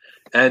correct.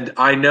 And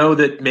I know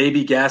that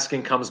maybe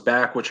Gaskin comes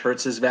back, which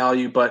hurts his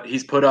value, but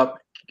he's put up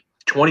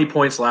 20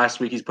 points last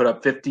week. He's put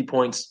up 50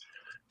 points,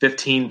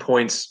 15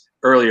 points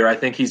earlier. I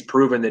think he's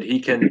proven that he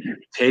can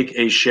take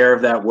a share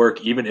of that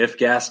work, even if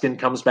Gaskin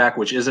comes back,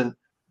 which isn't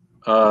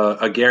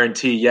a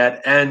guarantee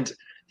yet. And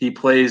he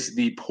plays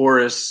the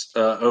porous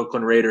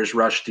Oakland Raiders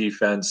rush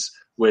defense,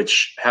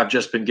 which have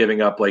just been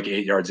giving up like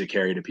 8 yards a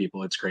carry to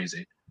people. It's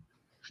crazy.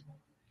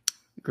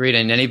 Great.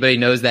 And anybody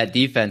knows that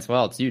defense,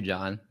 well, it's you,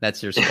 John.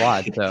 That's your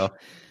squad. So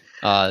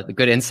the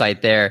good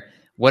insight there.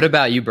 What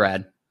about you,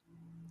 Brad?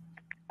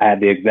 I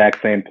had the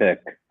exact same pick.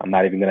 I'm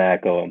not even going to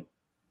echo him.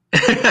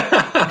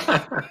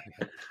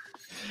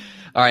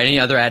 All right. Any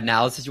other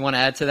analysis you want to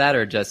add to that,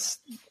 or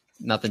just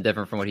nothing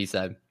different from what he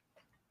said?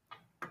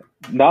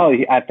 No,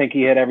 I think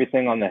he hit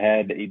everything on the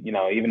head.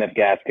 Even if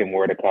Gaskin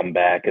were to come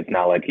back, it's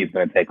not like he's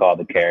going to take all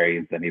the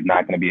carries and he's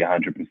not going to be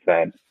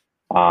 100%.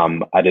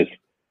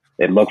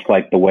 It looks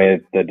like the way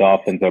the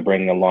Dolphins are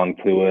bringing along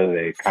Tua,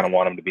 they kind of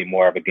want him to be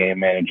more of a game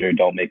manager.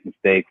 Don't make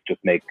mistakes. Just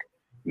make,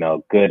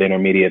 good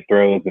intermediate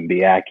throws and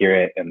be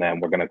accurate. And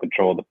then we're going to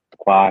control the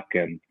clock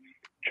and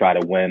try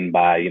to win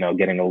by,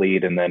 getting a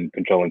lead and then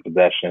controlling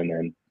possession.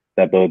 And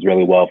that bodes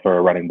really well for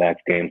a running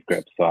back's game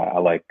script. So I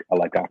like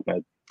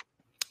Ahmed.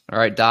 All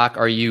right, Doc,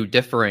 are you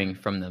differing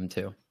from them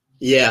too?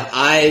 Yeah,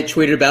 I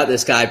tweeted about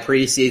this guy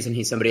preseason.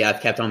 He's somebody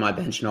I've kept on my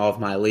bench in all of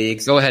my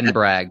leagues. Go ahead and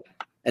brag.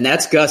 And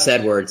that's Gus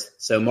Edwards.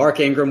 So Mark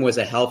Ingram was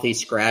a healthy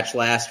scratch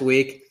last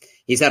week.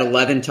 He's had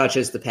 11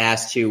 touches the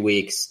past 2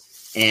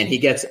 weeks, and he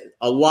gets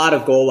a lot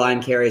of goal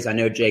line carries. I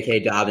know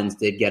J.K. Dobbins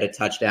did get a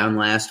touchdown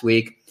last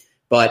week,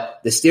 but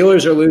the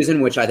Steelers are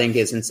losing, which I think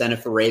is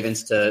incentive for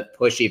Ravens to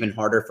push even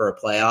harder for a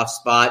playoff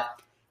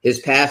spot.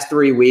 His past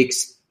 3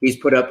 weeks, he's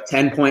put up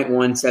 10.1,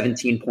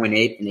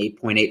 17.8, and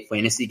 8.8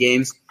 fantasy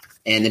games.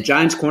 And the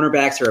Giants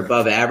cornerbacks are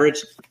above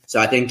average.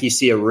 So I think you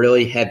see a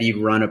really heavy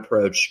run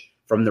approach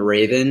from the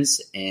Ravens,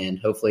 and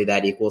hopefully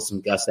that equals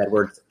some Gus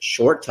Edwards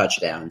short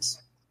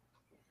touchdowns.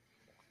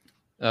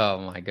 Oh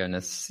my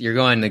goodness. You're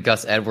going the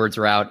Gus Edwards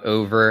route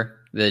over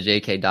the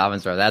J.K.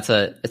 Dobbins route.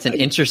 It's an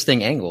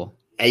interesting angle.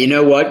 And you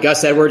know what?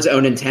 Gus Edwards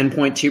owned in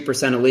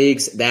 10.2% of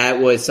leagues.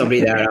 That was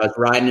somebody that I was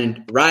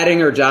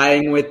riding or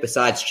dying with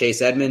besides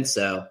Chase Edmonds.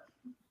 So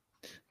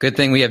good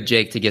thing we have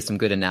Jake to get some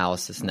good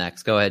analysis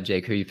next. Go ahead,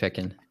 Jake. Who are you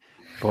picking?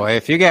 Boy,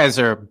 if you guys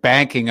are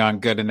banking on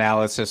good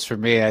analysis for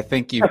me, I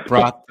think you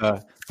brought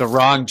the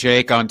wrong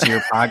Jake onto your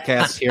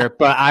podcast here.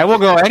 But I will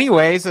go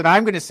anyways, and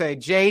I'm going to say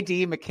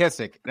J.D.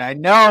 McKissic. And I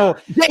know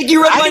Jake,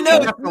 you read my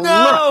notes.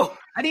 No,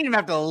 I didn't even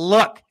have to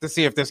look to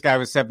see if this guy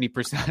was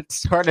 70%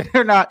 started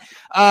or not.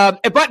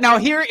 But now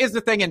here is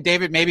the thing, and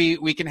David, maybe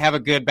we can have a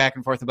good back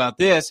and forth about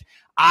this.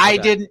 I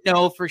didn't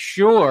know for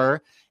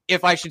sure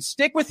if I should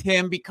stick with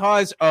him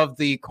because of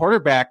the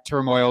quarterback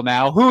turmoil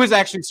now. Who is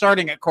actually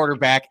starting at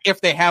quarterback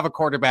if they have a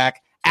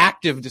quarterback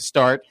active to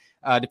start?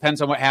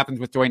 Depends on what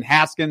happens with Dwayne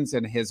Haskins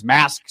and his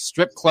mask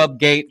strip club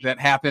gate that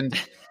happened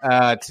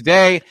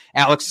today.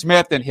 Alex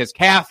Smith and his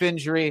calf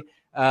injury.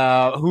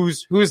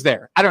 Who's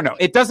there? I don't know.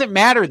 It doesn't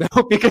matter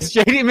though, because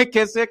J.D.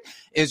 McKissic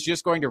is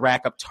just going to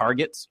rack up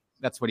targets.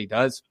 That's what he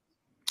does.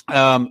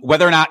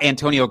 Whether or not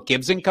Antonio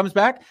Gibson comes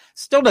back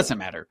still doesn't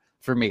matter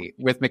for me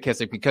with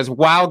McKissic, because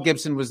while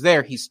Gibson was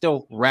there, he's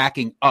still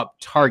racking up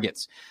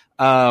targets.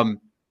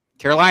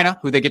 Carolina,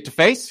 who they get to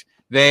face,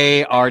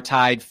 they are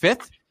tied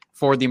 5th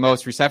for the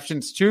most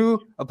receptions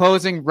to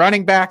opposing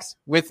running backs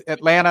with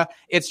Atlanta.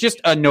 It's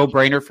just a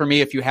no-brainer for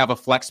me if you have a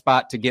flex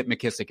spot to get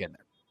McKissic in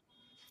there.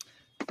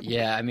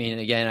 Yeah, I mean,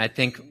 again, I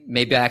think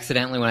maybe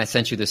accidentally when I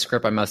sent you the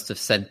script, I must have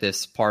sent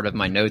this part of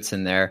my notes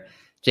in there.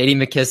 J.D.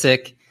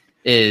 McKissic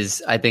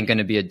is, I think, going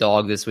to be a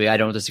dog this week. I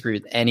don't disagree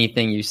with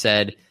anything you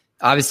said.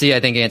 Obviously, I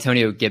think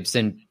Antonio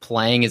Gibson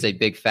playing is a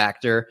big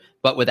factor,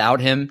 but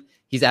without him,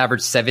 he's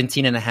averaged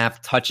 17.5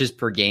 touches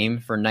per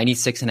game for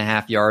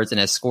 96.5 yards and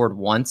has scored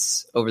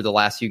once over the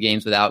last few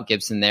games without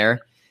Gibson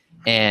there.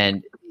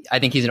 And I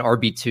think he's an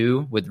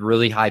RB2 with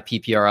really high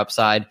PPR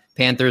upside.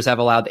 Panthers have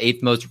allowed the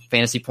 8th most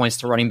fantasy points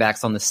to running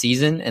backs on the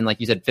season. And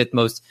like you said, 5th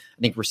most, I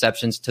think,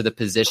 receptions to the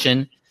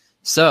position.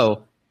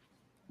 So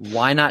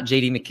why not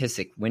J.D.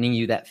 McKissic winning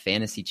you that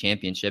fantasy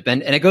championship?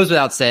 And it goes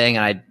without saying,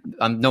 and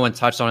no one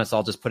touched on it, so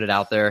I'll just put it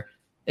out there.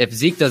 If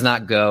Zeke does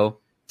not go,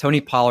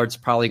 Tony Pollard's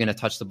probably going to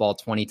touch the ball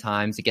 20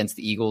 times against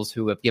the Eagles,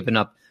 who have given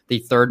up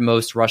the 3rd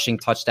most rushing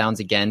touchdowns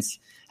against,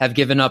 have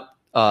given up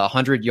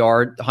 100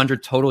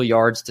 total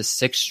yards to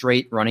 6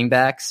 straight running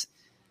backs,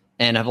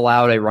 and have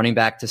allowed a running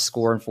back to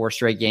score in 4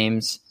 straight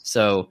games.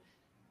 So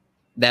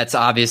that's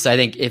obvious. I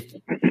think if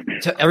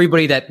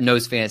everybody that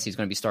knows fantasy is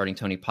going to be starting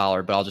Tony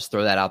Pollard, but I'll just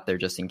throw that out there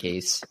just in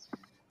case.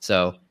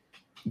 So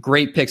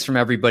great picks from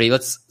everybody.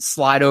 Let's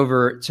slide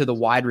over to the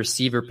wide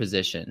receiver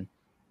position.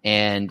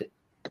 And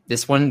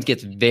this one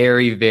gets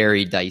very,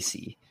 very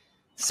dicey.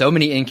 So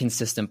many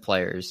inconsistent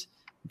players.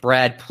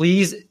 Brad,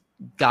 please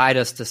guide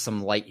us to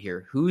some light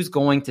here. Who's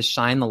going to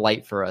shine the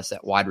light for us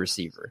at wide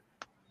receiver?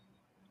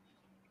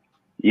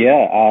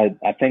 Yeah,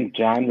 I think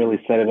John really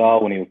said it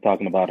all when he was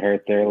talking about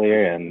Hurts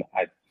earlier, and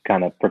I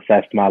kind of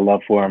professed my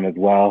love for him as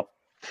well.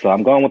 So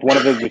I'm going with one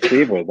of his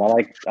receivers.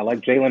 I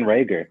like Jalen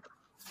Reagor.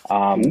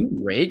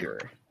 Reagor.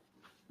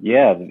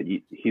 Yeah,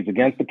 he's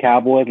against the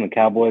Cowboys, and the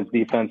Cowboys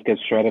defense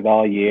gets shredded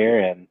all year,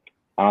 and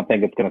I don't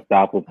think it's going to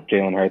stop with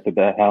Jalen Hurts at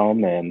the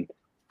helm, and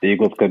the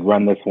Eagles could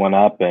run this one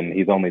up, and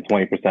he's only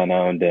 20%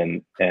 owned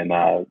in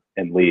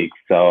leagues.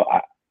 So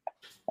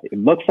it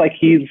looks like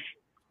he's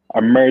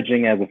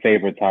emerging as a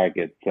favorite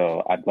target,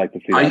 so I'd like to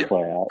see that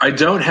play out. I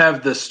don't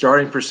have the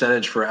starting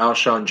percentage for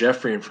Alshon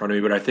Jeffrey in front of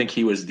me, but I think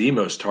he was the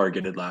most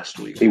targeted last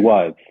week. He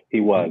was,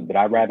 but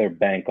I'd rather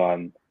bank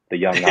on the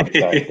young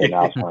upstart than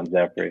Alshon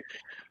Jeffrey.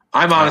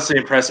 I'm honestly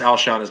impressed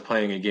Alshon is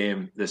playing a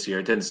game this year.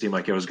 It didn't seem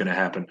like it was going to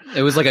happen.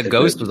 It was like a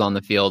ghost was on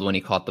the field when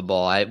he caught the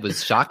ball. It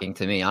was shocking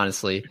to me,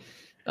 honestly.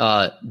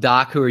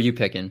 Doc, who are you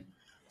picking?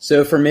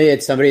 So for me,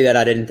 it's somebody that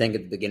I didn't think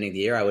at the beginning of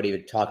the year I would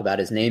even talk about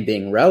his name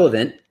being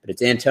relevant, but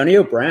it's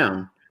Antonio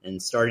Brown, and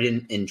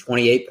started in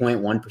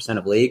 28.1%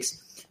 of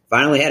leagues.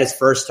 Finally had his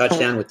first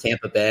touchdown with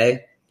Tampa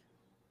Bay.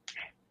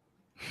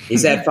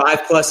 He's had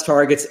 5+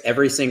 targets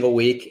every single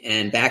week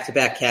and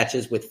back-to-back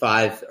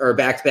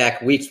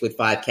weeks with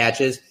 5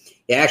 catches.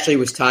 He actually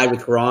was tied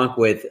with Gronk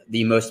with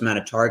the most amount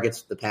of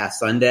targets the past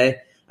Sunday.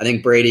 I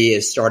think Brady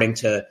is starting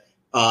to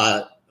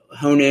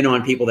hone in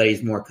on people that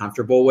he's more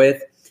comfortable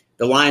with.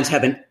 The Lions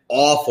have an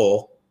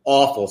awful,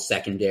 awful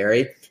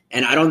secondary,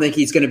 and I don't think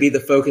he's going to be the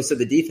focus of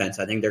the defense.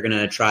 I think they're going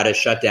to try to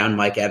shut down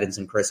Mike Evans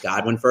and Chris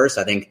Godwin first.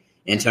 I think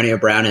Antonio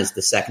Brown is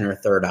the second or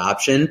third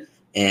option,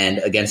 and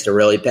against a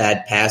really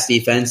bad pass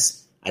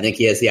defense, I think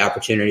he has the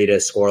opportunity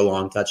to score a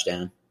long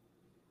touchdown.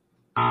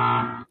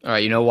 All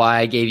right, you know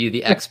why I gave you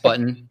the X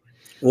button?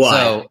 Why?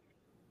 So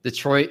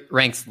Detroit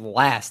ranks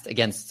last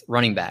against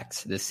running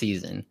backs this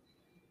season.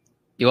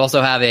 You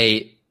also have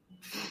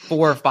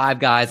 4 or 5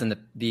 guys in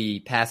the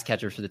pass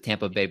catchers for the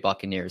Tampa Bay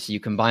Buccaneers. So you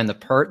combine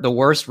the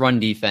worst run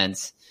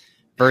defense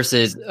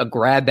versus a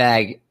grab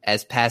bag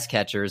as pass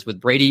catchers,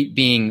 with Brady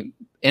being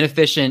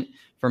inefficient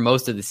for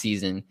most of the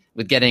season,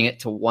 with getting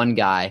it to one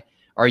guy.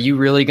 Are you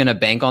really going to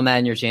bank on that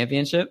in your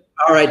championship?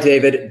 All right,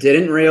 David.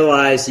 Didn't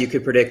realize you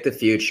could predict the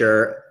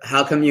future.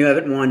 How come you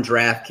haven't won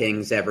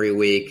DraftKings every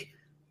week?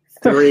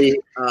 3,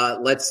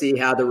 let's see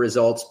how the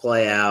results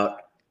play out.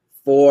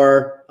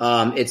 4,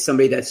 it's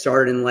somebody that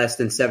started in less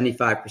than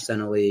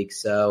 75% of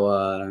leagues. So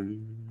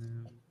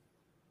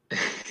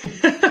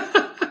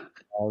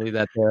I'll leave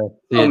that there.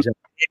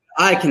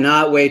 I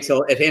cannot wait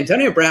till if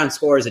Antonio Brown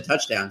scores a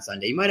touchdown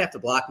Sunday, you might have to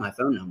block my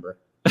phone number.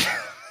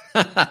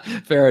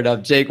 Fair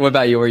enough. Jake, what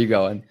about you? Where are you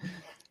going?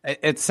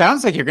 It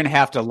sounds like you're going to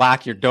have to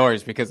lock your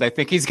doors, because I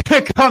think he's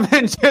going to come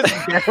and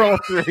just barrel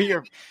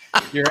through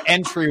your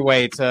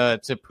entryway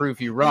to prove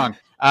you wrong.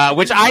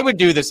 Which I would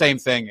do the same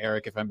thing,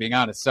 Eric, if I'm being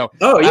honest. So,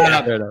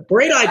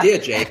 great idea,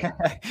 Jake.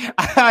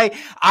 I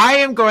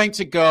am going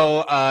to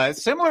go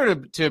similar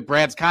to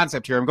Brad's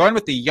concept here. I'm going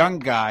with the young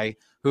guy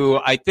who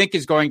I think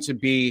is going to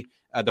be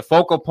the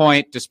focal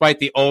point, despite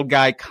the old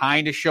guy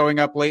kind of showing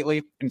up lately,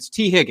 and it's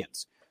T.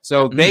 Higgins.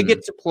 So they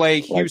get to play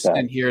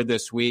Houston here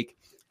this week.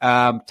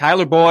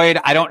 Tyler Boyd,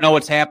 I don't know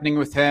what's happening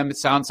with him. It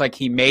sounds like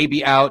he may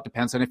be out.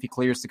 Depends on if he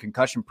clears the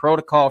concussion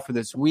protocol for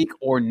this week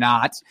or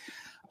not.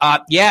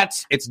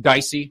 It's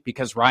dicey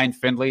because Ryan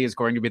Finley is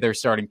going to be their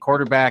starting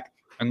quarterback.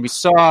 And we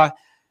saw,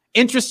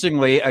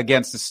 interestingly,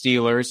 against the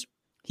Steelers,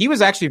 he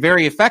was actually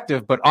very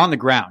effective, but on the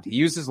ground. He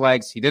used his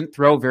legs. He didn't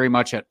throw very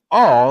much at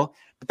all.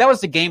 But that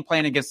was the game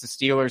plan against the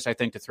Steelers, I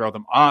think, to throw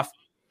them off.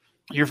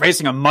 You're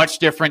facing a much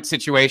different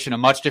situation, a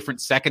much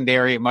different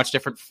secondary, a much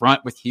different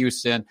front with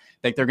Houston. I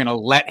think they're going to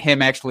let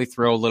him actually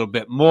throw a little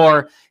bit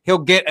more. He'll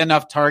get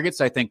enough targets,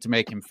 I think, to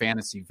make him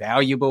fantasy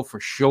valuable for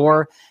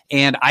sure.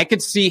 And I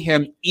could see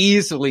him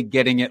easily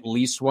getting at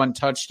least 1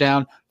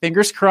 touchdown.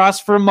 Fingers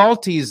crossed for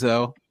multis,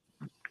 though.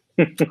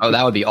 Oh,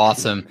 that would be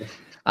awesome.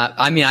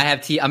 I'm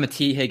a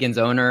T. Higgins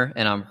owner,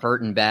 and I'm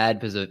hurting bad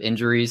because of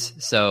injuries.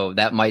 So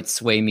that might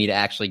sway me to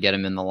actually get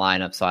him in the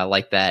lineup. So I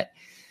like that.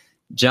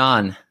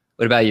 John,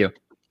 what about you?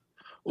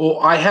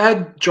 Well, I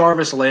had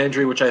Jarvis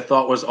Landry, which I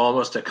thought was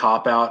almost a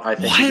cop-out. I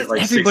think he's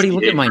like everybody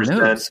look at my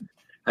notes?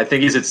 I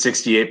think he's at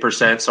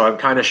 68%, so I'm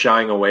kind of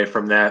shying away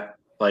from that.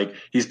 Like,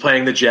 he's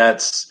playing the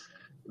Jets.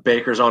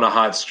 Baker's on a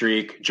hot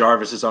streak.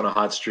 Jarvis is on a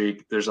hot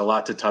streak. There's a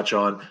lot to touch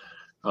on.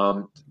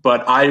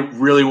 But I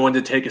really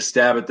wanted to take a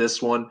stab at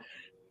this one.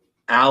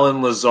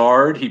 Allen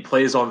Lazard, he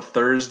plays on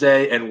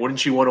Thursday, and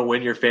wouldn't you want to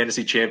win your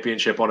fantasy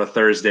championship on a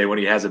Thursday when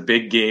he has a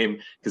big game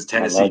because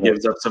Tennessee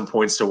gives up some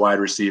points to wide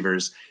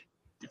receivers?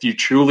 If you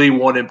truly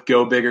want to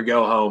go big or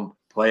go home,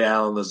 play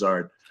Allen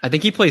Lazard. I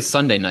think he plays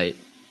Sunday night.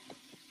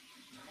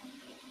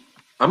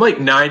 I'm like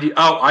 90.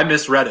 Oh, I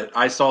misread it.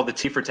 I saw the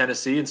T for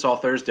Tennessee and saw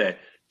Thursday.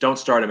 Don't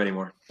start him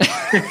anymore.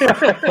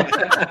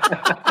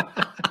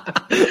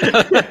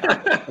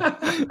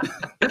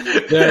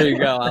 There you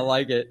go. I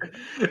like it.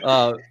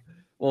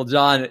 Well,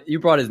 John, you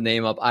brought his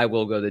name up. I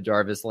will go the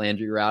Jarvis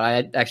Landry route.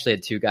 I actually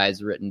had two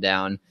guys written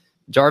down.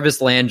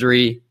 Jarvis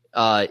Landry,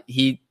 to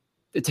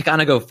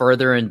kind of go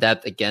further in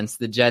depth against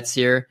the Jets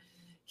here,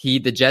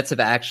 the Jets have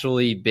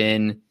actually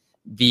been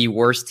the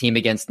worst team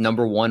against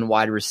number one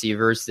wide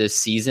receivers this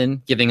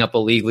season, giving up a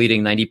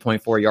league-leading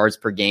 90.4 yards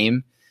per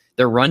game.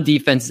 Their run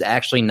defense is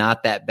actually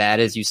not that bad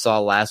as you saw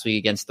last week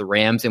against the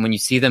Rams. And when you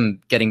see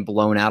them getting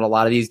blown out a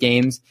lot of these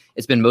games,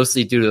 it's been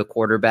mostly due to the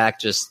quarterback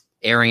just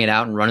airing it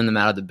out and running them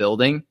out of the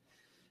building.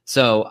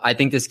 So I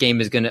think this game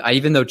is going to,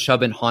 even though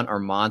Chubb and Hunt are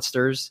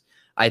monsters,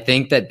 I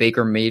think that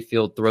Baker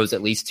Mayfield throws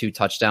at least 2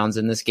 touchdowns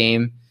in this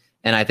game.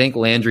 And I think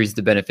Landry's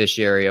the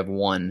beneficiary of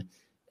one,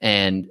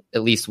 and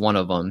at least one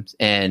of them.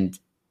 And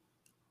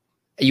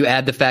you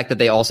add the fact that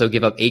they also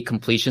give up 8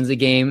 completions a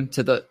game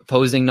to the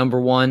opposing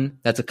number one.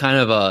 That's a kind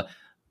of a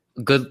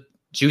good,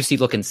 juicy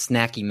looking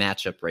snacky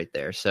matchup right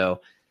there.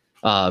 So,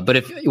 but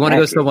if you want to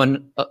go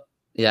someone,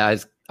 I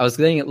was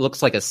saying it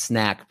looks like a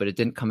snack, but it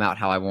didn't come out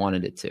how I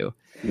wanted it to.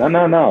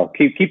 No.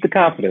 Keep the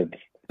confidence.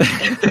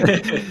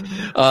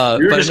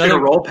 You're just going to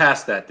roll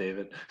past that,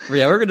 David.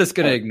 Yeah, we're just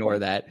going to ignore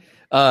that.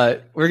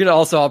 We're going to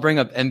also, I'll bring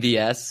up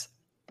MVS.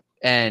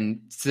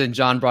 And since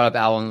John brought up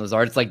Allen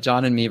Lazard, it's like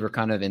John and me were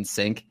kind of in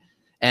sync.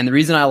 And the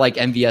reason I like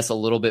MVS a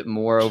little bit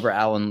more over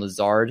Allen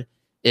Lazard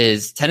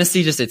is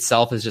Tennessee just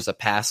itself is just a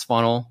pass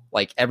funnel.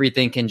 Like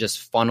everything can just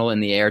funnel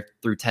in the air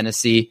through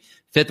Tennessee.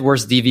 5th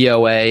worst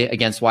DVOA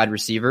against wide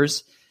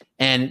receivers.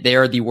 And they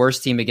are the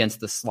worst team against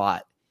the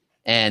slot.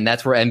 And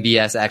that's where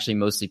MVS actually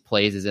mostly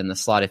plays, is in the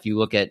slot. If you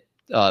look at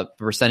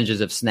percentages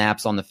of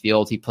snaps on the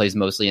field, he plays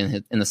mostly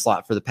in the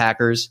slot for the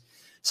Packers.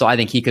 So I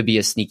think he could be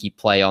a sneaky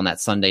play on that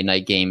Sunday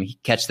night game. He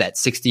catch that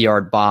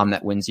 60-yard bomb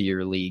that wins you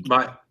your league.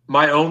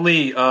 My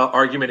only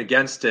argument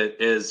against it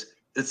is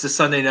it's a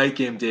Sunday night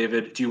game,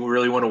 David. Do you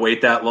really want to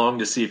wait that long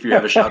to see if you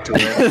have a shot to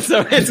win?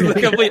 So it's the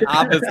complete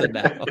opposite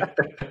now.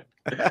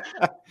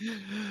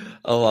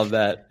 I love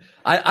that.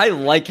 I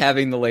like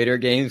having the later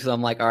games because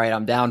I'm like, all right,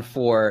 I'm down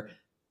 4.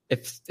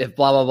 If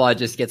blah, blah, blah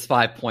just gets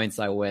 5 points,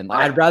 I win.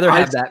 I'd rather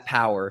have that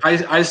power.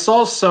 I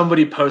saw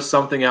somebody post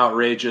something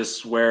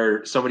outrageous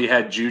where somebody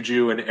had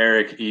Juju and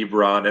Eric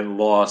Ebron and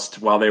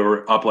lost while they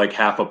were up like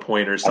half a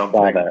point or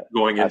something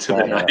going into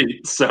the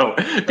night. So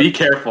be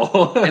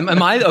careful.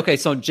 Am I okay?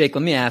 So Jake,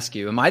 let me ask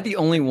you, am I the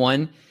only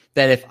one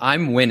that if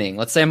I'm winning,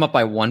 let's say I'm up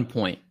by 1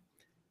 point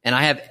and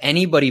I have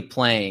anybody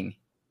playing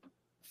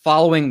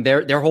following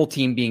their whole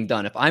team being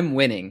done, if I'm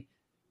winning,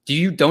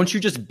 don't you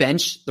just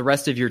bench the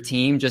rest of your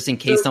team just in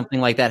case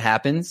something like that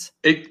happens?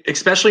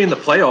 Especially in the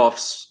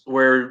playoffs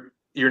where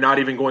you're not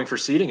even going for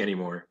seeding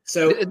anymore.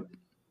 So,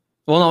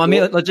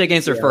 let Jake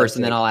answer first,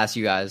 and then I'll ask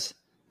you guys.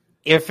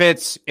 If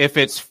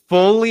it's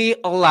fully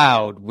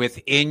allowed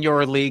within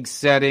your league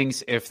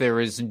settings, if there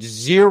is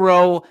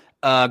zero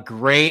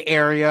gray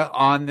area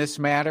on this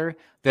matter,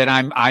 then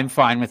I'm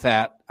fine with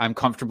that. I'm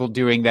comfortable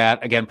doing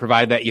that. Again,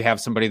 provided that you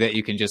have somebody that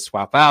you can just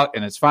swap out,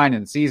 and it's fine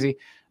and it's easy.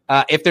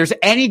 If there's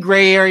any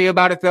gray area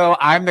about it, though,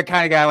 I'm the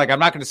kind of guy, like, I'm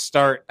not going to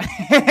start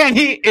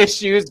any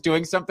issues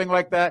doing something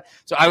like that.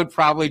 So I would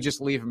probably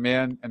just leave him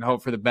in and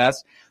hope for the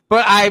best.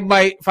 But I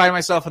might find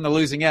myself on the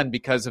losing end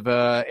because of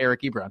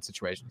Eric Ebron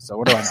situation. So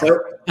what do I know?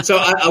 So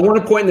I want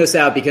to point this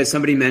out because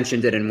somebody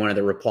mentioned it in one of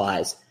the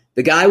replies.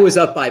 The guy was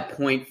up by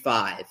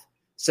 0.5.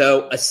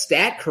 So a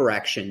stat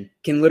correction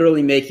can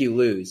literally make you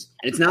lose.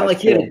 And it's not like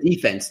he had a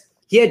defense.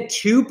 He had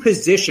 2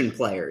 position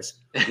players.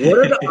 What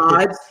are the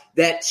odds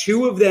that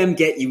 2 of them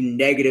get you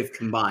negative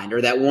combined,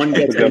 or that one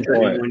gets injured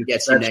and one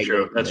gets you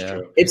negative? That's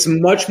true. It's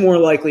much more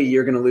likely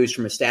you're going to lose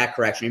from a stat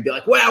correction and be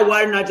like, wow,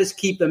 why didn't I just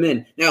keep them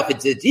in? Now, if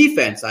it's a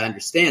defense, I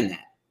understand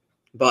that.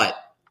 But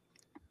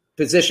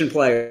position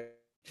player.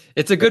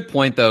 It's a good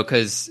point, though,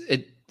 because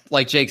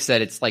like Jake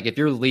said, it's like if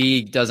your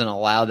league doesn't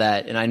allow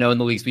that, and I know in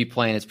the leagues we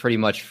play in, it's pretty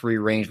much free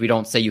range. We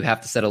don't say you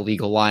have to set a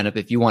legal lineup.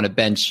 If you want to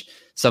bench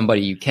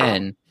somebody, you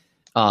can.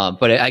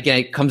 But again,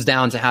 it comes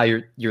down to how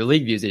your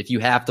league views it. If you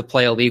have to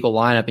play a legal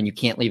lineup and you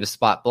can't leave a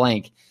spot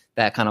blank,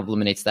 that kind of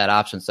eliminates that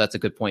option. So that's a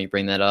good point. You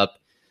bring that up.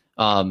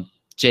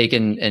 Jake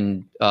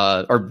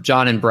or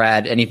John and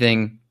Brad,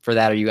 anything for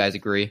that, or you guys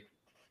agree?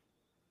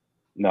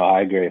 No,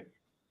 I agree.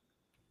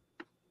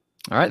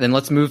 All right, then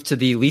let's move to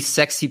the least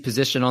sexy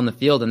position on the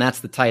field, and that's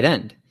the tight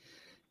end.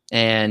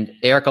 And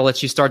Eric, I'll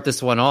let you start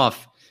this one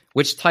off.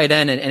 Which tight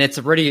end, and it's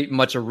pretty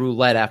much a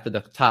roulette after the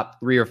top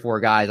 3 or 4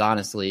 guys,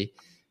 honestly.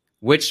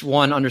 Which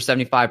one under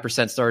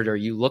 75% started are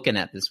you looking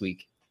at this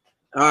week?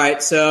 All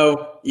right,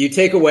 so you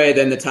take away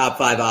then the top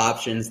 5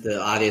 options, the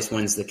obvious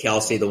ones, the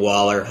Kelsey, the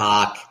Waller,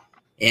 Hawk,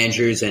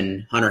 Andrews,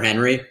 and Hunter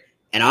Henry.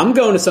 And I'm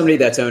going to somebody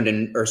that's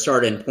owned or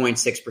started in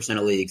 0.6%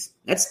 of leagues.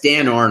 That's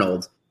Dan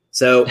Arnold.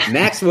 So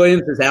Max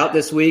Williams is out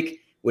this week,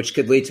 which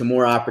could lead to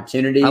more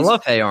opportunities. I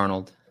love Hey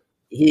Arnold.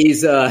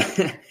 He's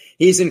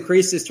He's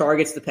increased his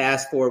targets the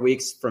past 4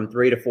 weeks from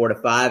 3 to 4 to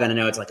 5. And I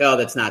know it's like, oh,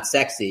 that's not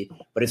sexy,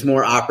 but it's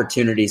more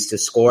opportunities to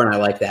score. And I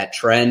like that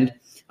trend.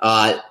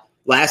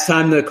 Last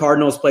time the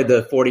Cardinals played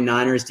the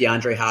 49ers,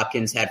 DeAndre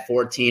Hopkins had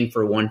 14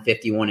 for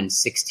 151 and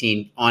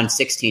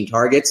 16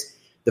 targets.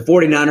 The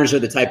 49ers are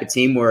the type of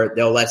team where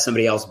they'll let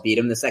somebody else beat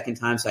them the second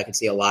time. So I can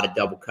see a lot of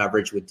double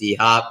coverage with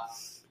D-Hop.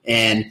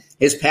 And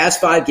his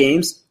past 5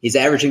 games, he's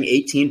averaging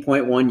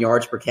 18.1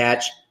 yards per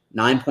catch,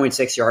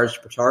 9.6 yards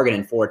per target,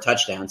 and 4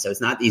 touchdowns. So it's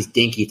not these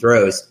dinky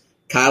throws.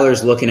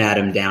 Kyler's looking at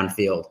him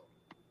downfield.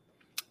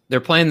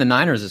 They're playing the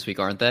Niners this week,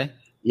 aren't they?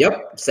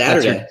 Yep,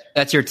 Saturday.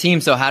 That's your team.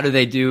 So how do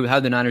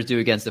the Niners do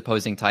against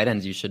opposing tight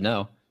ends? You should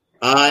know.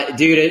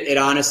 Dude, it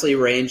honestly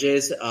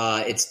ranges.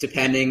 It's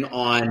depending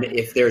on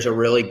if there's a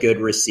really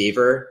good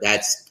receiver.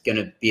 That's going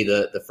to be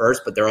the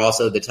first, but they're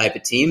also the type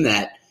of team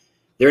that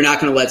they're not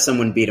going to let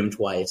someone beat them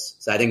twice.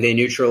 So I think they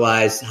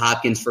neutralized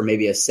Hopkins for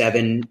maybe a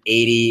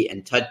 780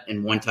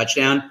 and 1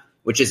 touchdown,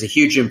 which is a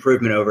huge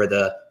improvement over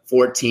the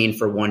 14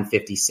 for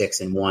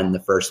 156 and 1 the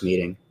first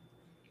meeting.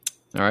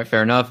 All right,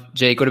 fair enough.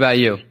 Jake, what about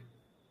you?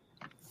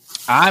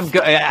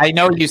 I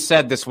know you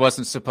said this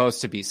wasn't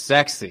supposed to be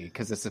sexy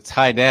because it's a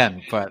tight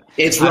end, but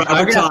it's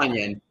Robert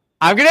Tonyan.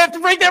 I'm going to have to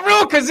break that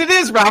rule because it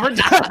is Robert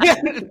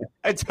Tonyan.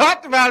 I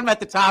talked about him at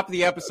the top of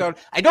the episode.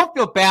 I don't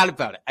feel bad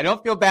about it. I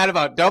don't feel bad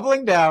about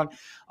doubling down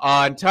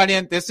on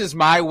Tonyan. This is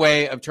my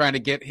way of trying to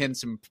get him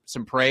some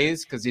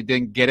praise because he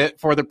didn't get it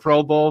for the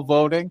Pro Bowl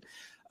voting.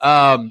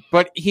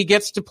 But he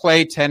gets to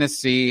play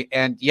Tennessee.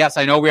 And yes,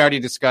 I know we already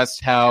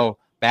discussed how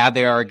bad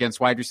they are against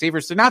wide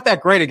receivers. They're not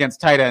that great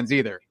against tight ends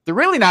either. They're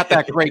really not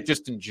that great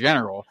just in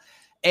general.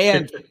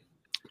 And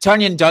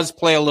Tonyan does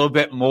play a little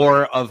bit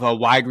more of a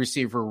wide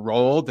receiver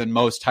role than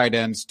most tight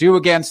ends do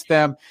against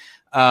them.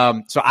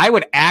 So I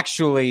would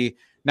actually,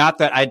 not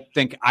that I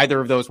think either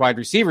of those wide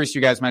receivers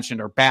you guys mentioned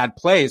are bad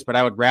plays, but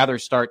I would rather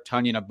start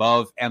Tonyan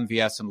above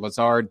MVS and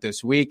Lazard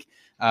this week.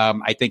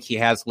 I think he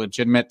has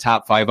legitimate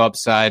top 5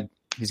 upside.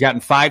 He's gotten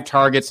 5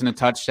 targets and a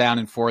touchdown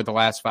in 4 of the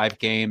last 5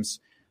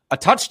 games. A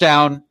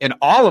touchdown in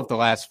all of the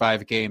last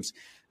 5 games.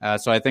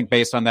 So I think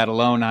based on that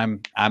alone,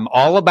 I'm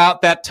all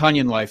about that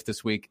Tonyan life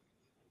this week.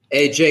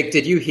 Hey, Jake,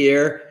 did you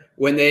hear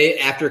when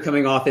after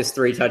coming off his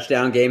 3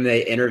 touchdown game,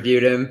 they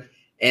interviewed him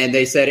and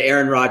they said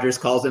Aaron Rodgers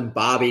calls him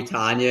Bobby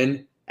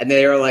Tonyan. And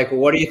they were like,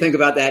 well, what do you think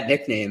about that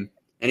nickname?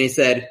 And he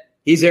said,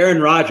 he's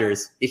Aaron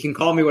Rodgers. He can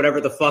call me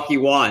whatever the fuck he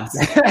wants.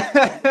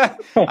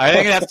 I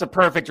think that's the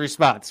perfect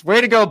response.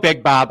 Way to go,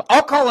 Big Bob.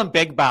 I'll call him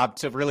Big Bob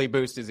to really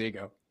boost his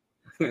ego.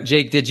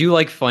 Jake, did you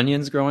like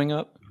Funyuns growing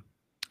up?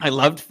 I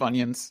loved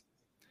Funyuns.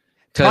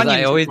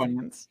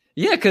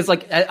 Because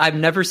I've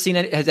never seen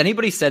it. Has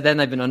anybody said that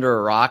and I've been under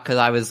a rock? Because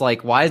I was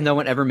like, why has no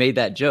one ever made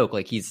that joke?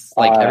 Like he's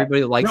like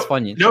everybody likes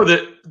Funyuns. No,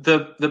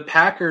 the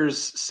Packers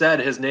said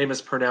his name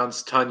is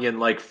pronounced Tunyon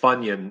like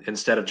Funyun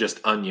instead of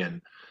just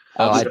onion.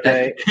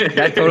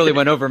 That totally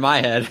went over my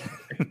head.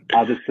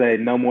 I'll just say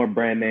no more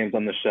brand names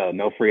on the show.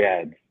 No free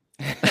ads.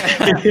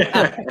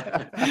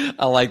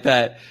 I like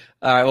that.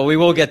 All right. Well, we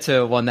will get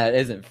to one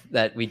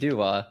that we do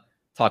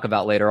talk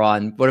about later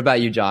on. What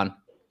about you, John?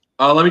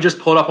 Let me just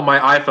pull it up on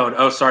my iPhone.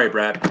 Oh, sorry,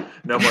 Brad.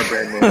 No more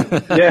brand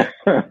names. Yeah.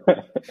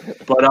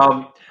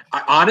 But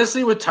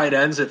honestly, with tight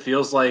ends, it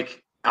feels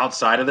like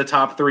outside of the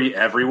top 3,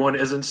 everyone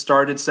isn't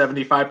started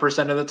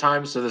 75% of the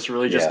time. So this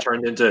really just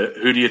turned into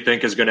who do you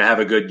think is going to have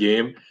a good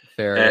game?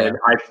 Fair. And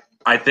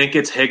I think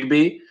it's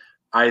Higbee.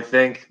 I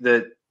think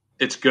that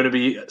it's going to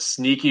be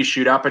sneaky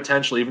shootout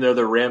potential, even though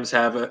the Rams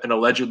have an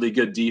allegedly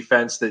good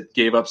defense that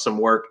gave up some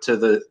work to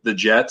the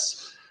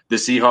Jets. The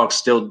Seahawks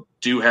still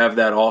do have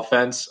that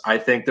offense. I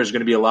think there's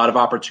going to be a lot of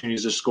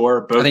opportunities to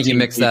score. I think you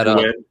mixed that up.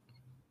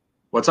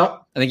 What's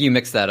up? I think you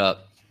mixed that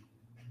up.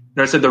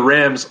 No, I said the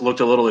Rams looked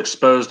a little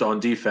exposed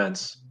on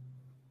defense.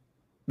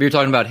 You're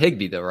talking about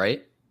Higbee, though,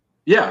 right?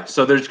 Yeah,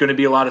 so there's going to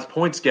be a lot of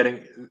points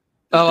getting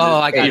 –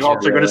 I got you. The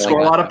Seahawks are going to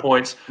score a lot of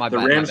points. The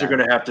Rams are going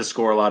to have to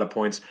score a lot of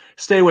points.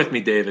 Stay with me,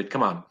 David.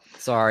 Come on.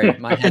 Sorry,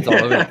 my head's all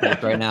over the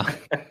place right now.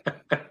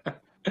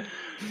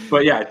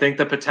 But yeah, I think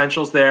the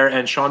potential's there,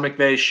 and Sean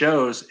McVay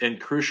shows in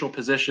crucial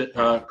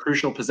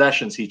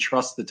possessions he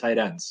trusts the tight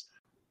ends.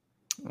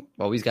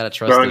 Well, he's got to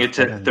trust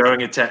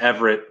throwing it to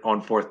Everett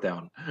on 4th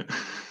down.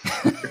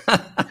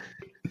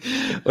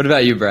 What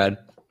about you, Brad?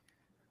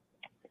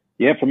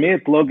 Yeah, for me,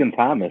 it's Logan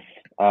Thomas.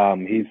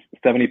 He's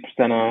 70%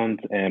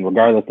 owned, and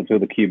regardless of who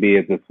the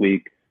QB is this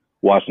week,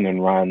 Washington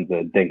runs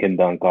a dink and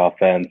dunk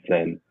offense,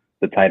 and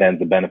the tight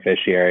end's a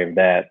beneficiary of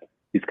that.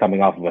 He's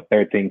coming off of a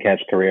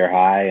 13-catch career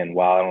high, and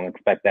while I don't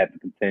expect that to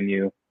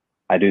continue,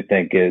 I do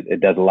think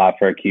it does a lot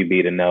for a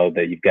QB to know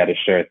that you've got a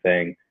sure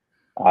thing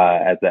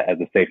as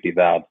a safety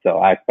valve. So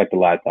I expect a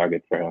lot of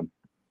targets for him.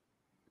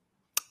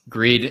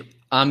 Agreed.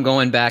 I'm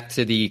going back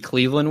to the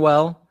Cleveland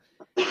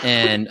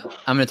and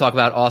I'm going to talk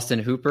about Austin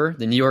Hooper.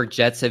 The New York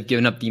Jets have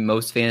given up the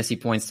most fantasy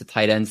points to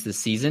tight ends this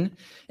season.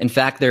 In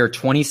fact, they're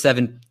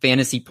 27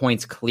 fantasy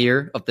points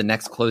clear of the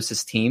next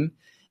closest team.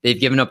 They've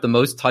given up the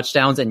most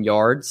touchdowns and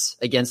yards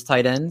against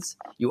tight ends.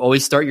 You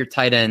always start your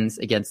tight ends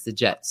against the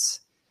Jets.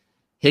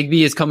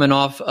 Higbee is coming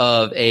off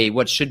of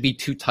what should be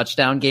 2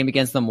 touchdown game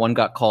against them. One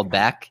got called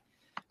back.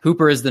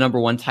 Hooper is the number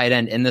 1 tight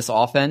end in this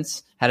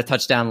offense. Had a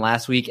touchdown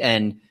last week,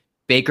 and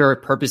Baker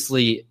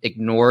purposely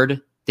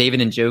ignored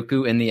David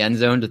Njoku in the end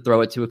zone to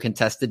throw it to a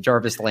contested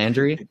Jarvis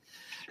Landry.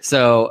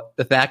 So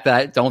the fact that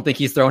I don't think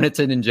he's throwing it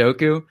to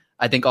Njoku,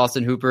 I think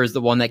Austin Hooper is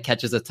the one that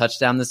catches a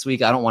touchdown this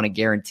week. I don't want to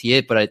guarantee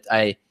it, but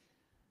I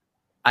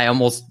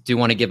almost do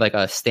want to give like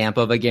a stamp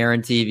of a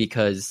guarantee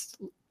because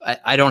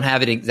I don't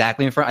have it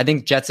exactly in front. I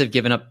think Jets have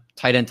given up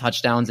tight end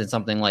touchdowns in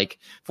something like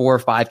 4 or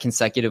 5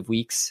 consecutive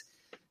weeks.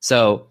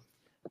 So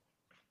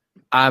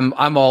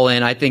I'm all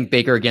in. I think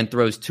Baker again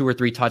throws 2 or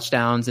 3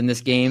 touchdowns in this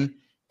game,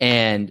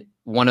 and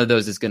one of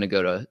those is going to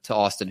go to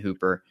Austin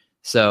Hooper.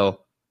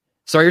 So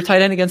your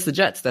tight end against the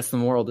Jets. That's the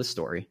moral of this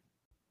story.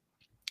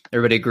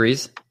 Everybody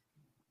agrees?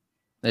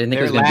 I didn't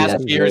think it was going to be that.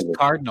 Last year's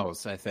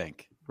Cardinals, I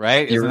think.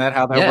 Right? Isn't that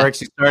how that works?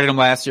 You started him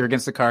last year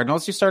against the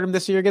Cardinals. You start him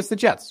this year against the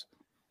Jets.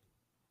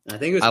 I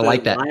think it was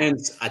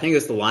Lions. I think it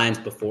was the Lions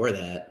before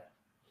that.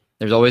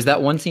 There's always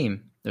that one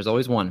team. There's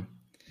always one.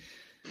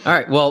 All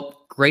right.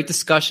 Well, great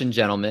discussion,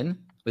 gentlemen.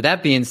 With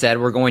that being said,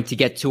 we're going to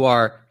get to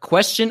our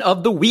question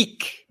of the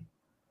week.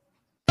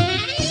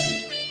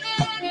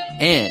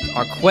 And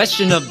our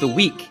question of the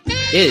week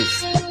is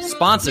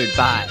sponsored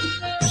by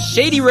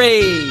Shady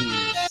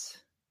Rays.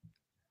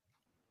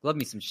 Love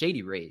me some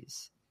Shady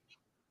Rays.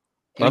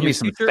 Love me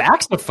some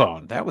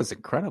saxophone. That was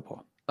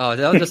incredible. Oh,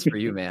 that was just for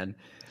you, man.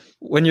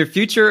 When your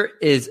future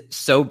is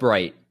so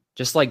bright,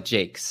 just like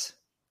Jake's,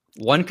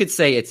 one could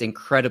say it's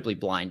incredibly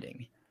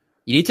blinding.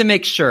 You need to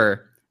make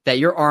sure that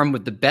you're armed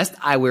with the best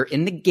eyewear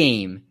in the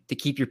game to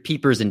keep your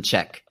peepers in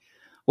check.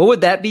 What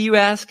would that be, you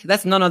ask?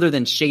 That's none other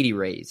than Shady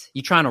Rays.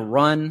 You trying to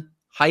run,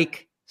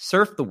 hike,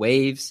 surf the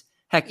waves,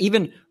 heck,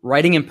 even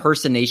writing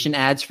impersonation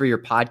ads for your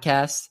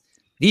podcast?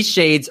 These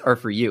shades are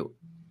for you.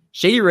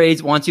 Shady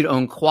Rays wants you to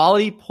own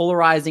quality,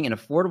 polarizing, and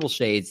affordable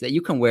shades that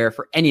you can wear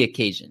for any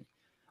occasion.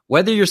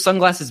 Whether your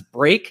sunglasses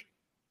break,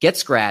 get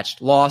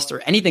scratched, lost,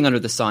 or anything under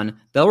the sun,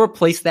 they'll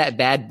replace that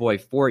bad boy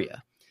for you.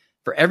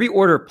 For every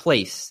order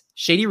placed,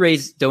 Shady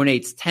Rays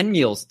donates 10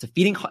 meals to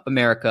Feeding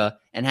America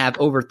and have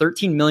over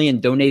 13 million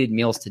donated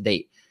meals to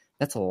date.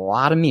 That's a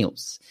lot of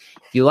meals.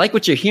 If you like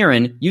what you're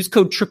hearing, use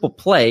code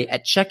TRIPLEPLAY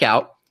at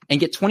checkout and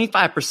get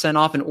 25%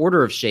 off an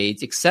order of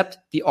shades, except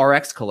the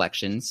RX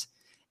collections.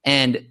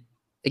 And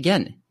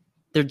again,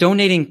 they're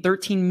donating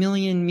 13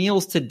 million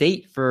meals to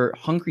date for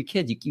hungry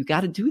kids. You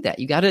got to do that.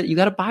 You got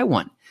to buy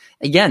one.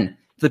 Again,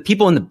 for the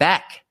people in the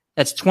back,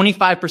 that's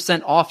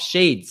 25% off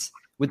shades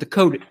with the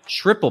code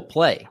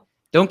TRIPLEPLAY.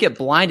 Don't get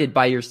blinded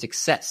by your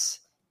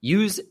success.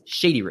 Use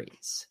Shady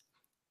Rays.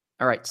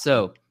 All right,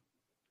 so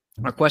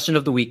our question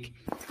of the week.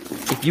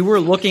 If you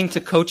were looking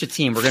to coach a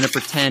team, we're going to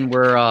pretend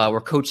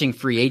we're coaching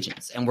free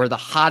agents and we're the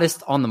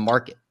hottest on the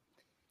market.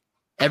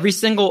 Every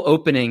single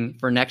opening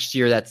for next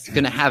year that's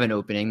going to have an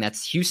opening,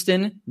 that's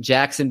Houston,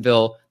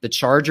 Jacksonville, the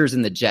Chargers,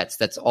 and the Jets.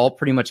 That's all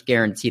pretty much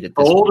guaranteed at this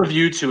point. Bold of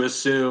you to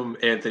assume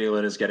Anthony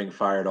Lynn is getting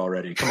fired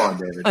already. Come on,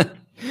 David.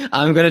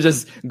 I'm going to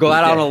just go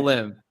out on a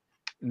limb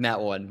in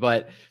that one.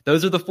 But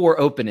those are the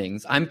 4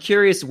 openings. I'm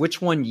curious which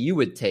one you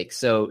would take.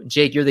 So,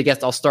 Jake, you're the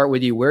guest. I'll start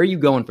with you. Where are you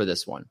going for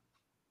this one?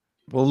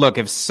 Well, look,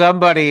 if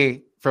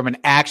somebody from an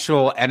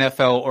actual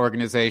NFL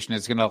organization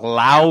is going to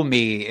allow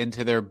me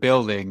into their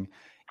building,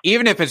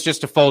 even if it's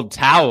just to fold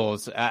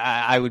towels,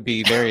 I would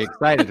be very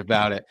excited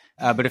about it.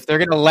 But if they're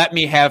going to let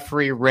me have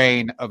free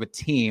reign of a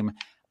team,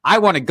 I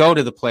want to go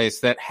to the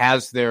place that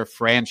has their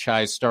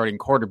franchise starting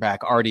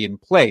quarterback already in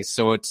place.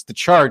 So it's the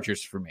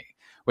Chargers for me,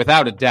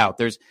 without a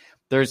doubt.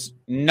 There's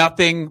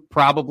nothing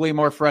probably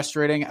more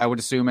frustrating, I would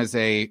assume, as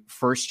a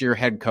first-year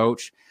head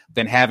coach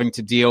than having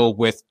to deal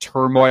with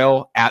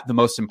turmoil at the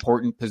most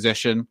important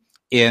position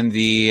in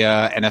the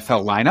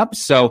NFL lineup.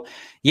 So,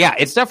 yeah,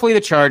 it's definitely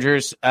the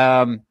Chargers.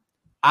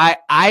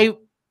 I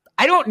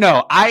don't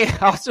know. I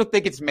also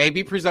think it's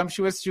maybe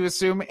presumptuous to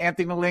assume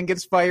Anthony Lynn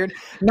gets fired,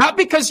 not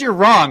because you're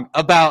wrong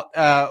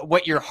about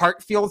what your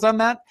heart feels on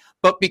that,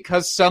 but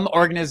because some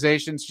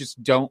organizations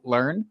just don't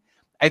learn,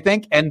 I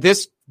think. And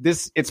this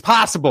it's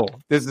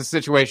possible this is a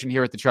situation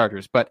here at the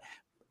Chargers, but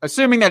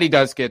assuming that he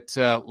does get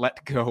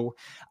let go,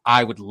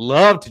 I would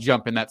love to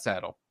jump in that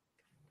saddle.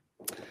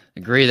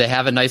 Agree. They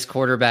have a nice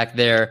quarterback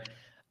there.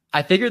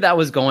 I figured that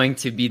was going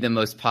to be the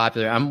most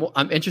popular.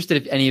 I'm interested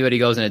if anybody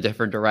goes in a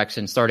different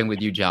direction, starting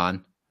with you,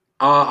 John.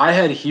 I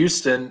had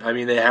Houston. I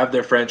mean, they have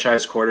their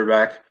franchise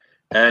quarterback.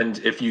 And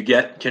if you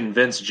get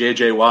convinced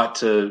J.J. Watt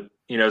to,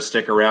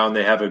 stick around,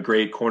 they have a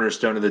great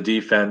cornerstone of the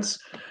defense.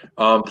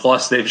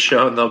 Plus, they've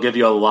shown they'll give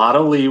you a lot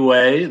of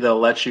leeway. They'll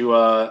let you,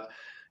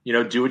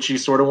 do what you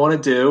sort of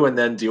want to do and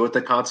then deal with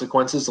the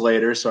consequences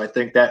later. So I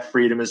think that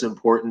freedom is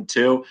important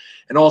too.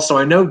 And also,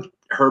 I know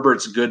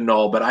Herbert's good and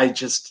all, but I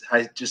just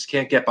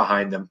can't get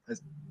behind him.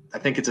 I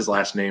think it's his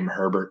last name,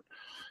 Herbert.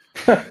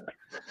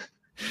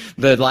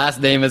 The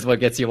last name is what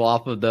gets you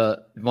off of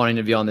the wanting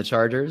to be on the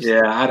Chargers?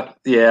 Yeah.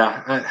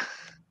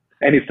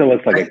 And he still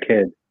looks like a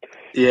kid.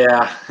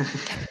 Yeah.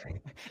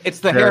 It's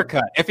the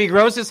haircut. If he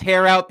grows his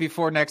hair out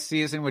before next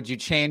season, would you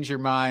change your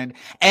mind?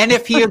 And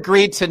if he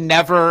agreed to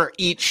never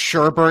eat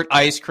sherbet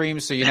ice cream,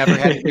 so you never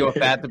had to deal with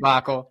that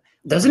debacle.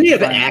 Doesn't he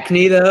have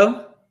acne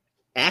though?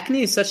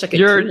 Acne is such like a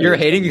you're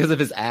hating because of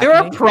his acne. There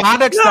are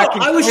products that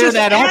can clear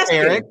that up,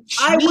 Eric.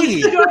 I was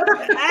just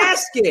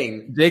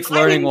asking. Jake's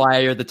learning why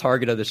you're the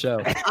target of the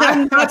show.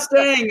 I'm not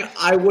saying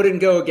I wouldn't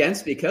go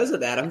against because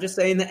of that. I'm just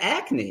saying the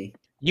acne.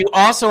 You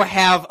also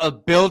have a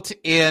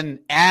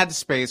built-in ad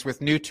space with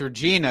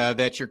Neutrogena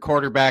that your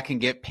quarterback can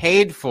get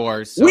paid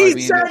for. So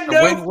said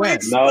no win-win.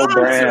 No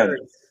brand.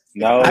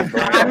 No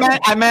brand.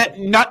 I meant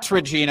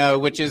Neutrogena,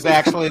 which is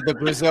actually the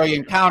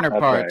Brazilian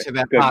counterpart to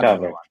that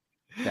popular one.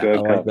 Yeah, I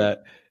like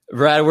that.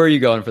 Brad, where are you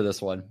going for this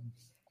one?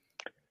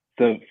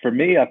 So for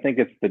me, I think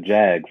it's the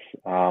Jags.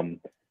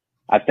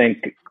 I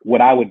think what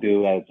I would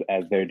do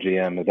as their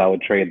GM is I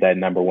would trade that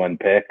number 1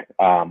 pick.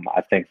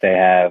 I think they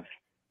have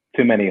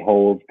too many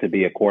holes to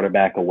be a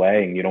quarterback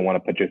away, and you don't want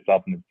to put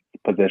yourself in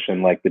a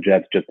position like the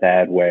Jets just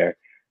had where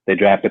they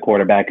draft a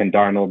quarterback in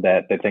Darnold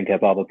that they think has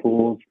all the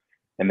tools,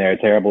 and they're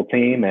a terrible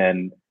team,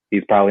 and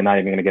he's probably not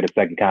even going to get a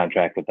second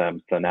contract with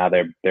them. So now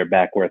they're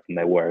back worse than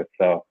they were.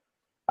 So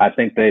I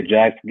think the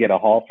Jags can get a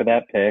haul for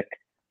that pick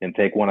and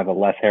take one of the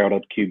less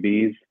heralded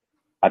QBs.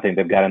 I think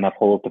they've got enough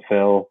holes to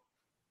fill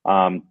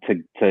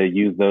to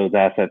use those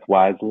assets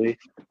wisely.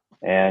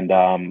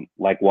 And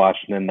like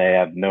Washington, they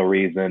have no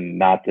reason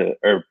not to.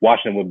 Or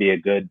Washington would be a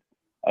good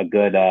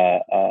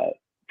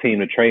team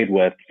to trade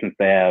with since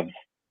they have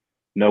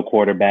no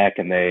quarterback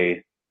and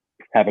they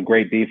have a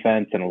great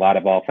defense and a lot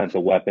of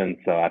offensive weapons.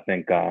 So I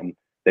think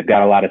they've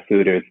got a lot of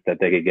suitors that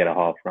they could get a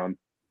haul from.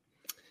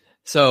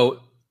 So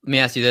let me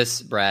ask you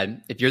this,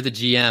 Brad. If you're the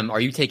GM, are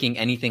you taking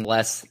anything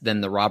less than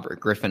the Robert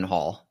Griffin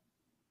haul?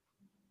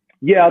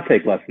 Yeah, I'll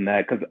take less than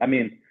that because, I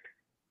mean,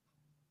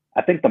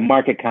 I think the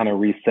market kind of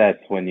resets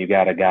when you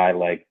got a guy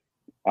like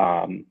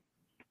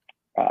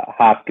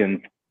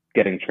Hopkins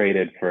getting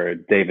traded for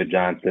David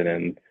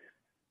Johnson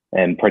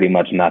and pretty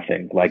much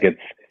nothing. Like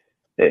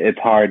it's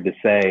hard to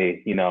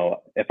say, you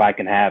know, if I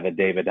can have a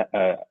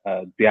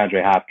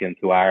DeAndre Hopkins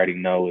who I already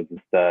know is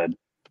a stud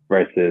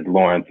versus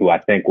Lawrence, who I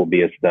think will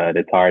be a stud,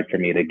 it's hard for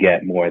me to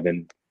get more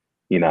than,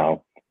 you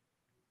know,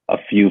 a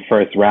few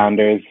first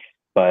rounders.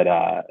 But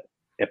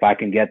if I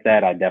can get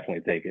that, I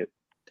definitely take it.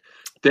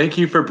 Thank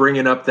you for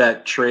bringing up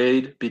that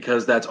trade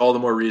because that's all the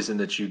more reason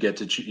that you get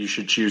to you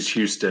should choose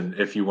Houston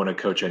if you want to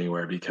coach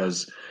anywhere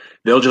because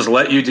they'll just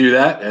let you do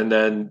that and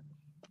then.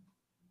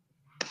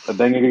 But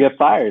then you get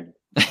fired.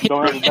 You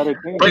don't have a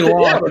better team.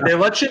 But they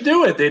let you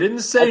do it. They didn't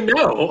say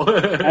no.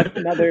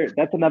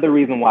 That's another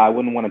reason why I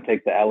wouldn't want to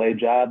take the LA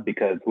job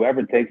because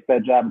whoever takes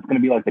that job, it's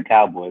going to be like the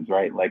Cowboys,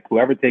 right? Like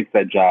whoever takes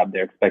that job,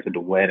 they're expected to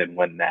win and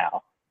win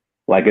now.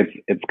 Like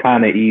it's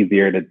kind of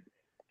easier to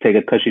take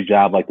a cushy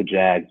job like the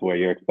Jags where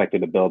you're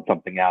expected to build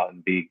something out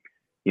and be,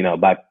 you know,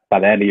 by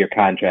the end of your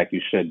contract, you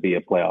should be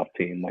a playoff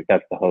team. Like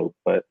that's the hope,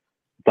 but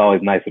it's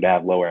always nicer to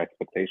have lower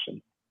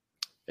expectations.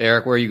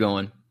 Eric, where are you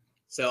going?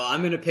 So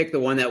I'm going to pick the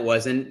one that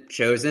wasn't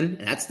chosen,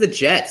 and that's the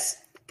Jets.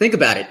 Think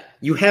about it.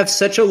 You have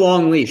such a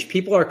long leash.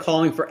 People are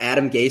calling for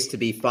Adam Gase to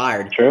be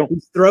fired. True.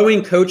 He's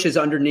throwing coaches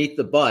underneath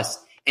the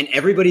bus, and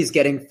everybody's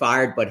getting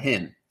fired but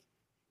him.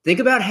 Think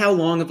about how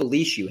long of a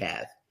leash you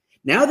have.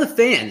 Now the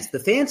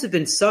fans have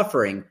been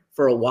suffering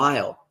for a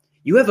while.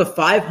 You have a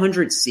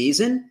 500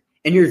 season,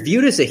 and you're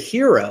viewed as a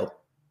hero.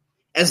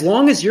 As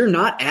long as you're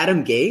not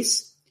Adam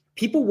Gase,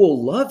 people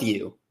will love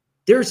you.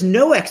 There's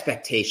no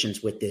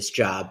expectations with this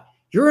job.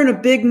 You're in a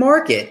big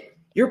market.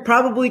 You're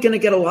probably going to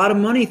get a lot of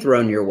money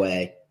thrown your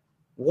way.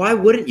 Why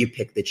wouldn't you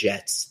pick the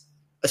Jets?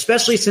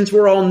 Especially since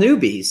we're all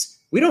newbies.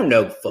 We don't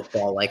know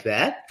football like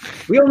that.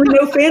 We only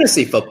know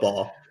fantasy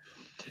football.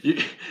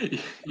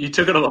 You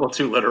took it a little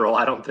too literal.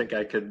 I don't think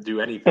I could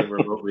do anything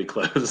remotely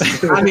close.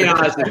 I mean, I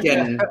was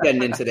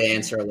getting into the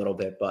answer a little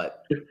bit,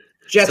 but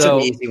Jets are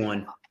the easy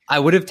one. I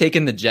would have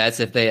taken the Jets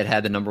if they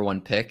had the number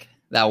 1 pick.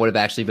 That would have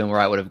actually been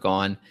where I would have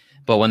gone.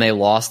 But when they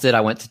lost it,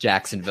 I went to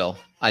Jacksonville.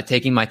 I'm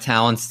taking my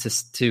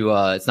talents to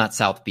it's not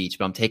South Beach,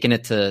 but I'm taking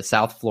it to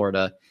South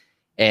Florida.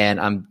 And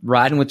I'm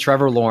riding with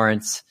Trevor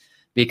Lawrence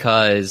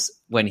because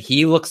when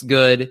he looks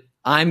good,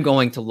 I'm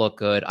going to look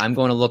good. I'm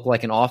going to look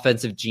like an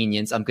offensive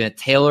genius. I'm going to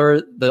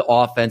tailor the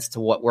offense to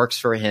what works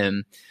for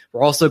him.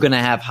 We're also going to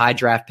have high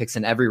draft picks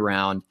in every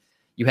round.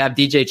 You have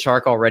DJ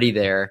Chark already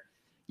there.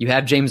 You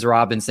have James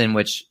Robinson,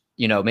 which,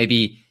 you know,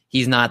 maybe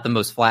he's not the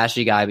most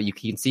flashy guy, but you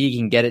can see he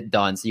can get it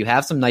done. So you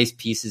have some nice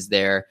pieces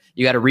there.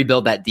 You got to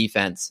rebuild that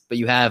defense, but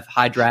you have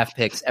high draft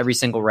picks every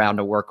single round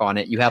to work on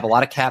it. You have a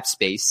lot of cap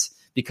space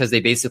because they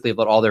basically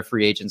let all their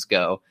free agents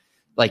go.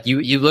 Like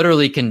you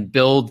literally can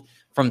build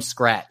from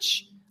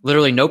scratch,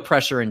 literally no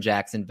pressure in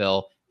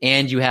Jacksonville.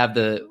 And you have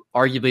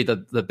arguably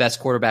the best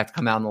quarterback to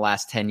come out in the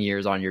last 10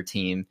 years on your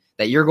team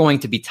that you're going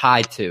to be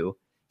tied to.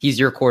 He's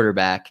your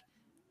quarterback.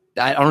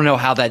 I don't know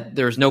how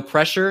there's no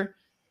pressure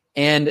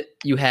and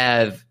you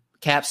have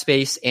cap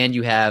space and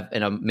you have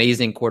an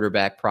amazing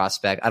quarterback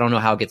prospect. I don't know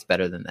how it gets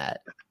better than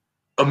that.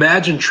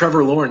 Imagine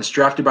Trevor Lawrence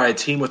drafted by a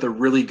team with a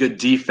really good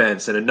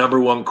defense and a number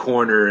one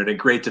corner and a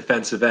great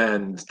defensive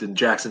end. Then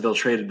Jacksonville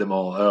traded them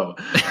all. Oh,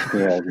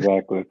 Yeah,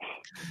 exactly.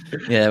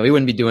 Yeah, we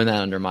wouldn't be doing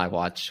that under my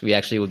watch. We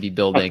actually would be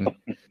building.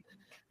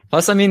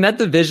 Plus, I mean, that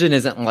division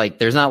isn't like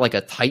there's not like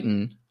a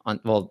Titan on.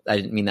 Well, I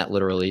didn't mean that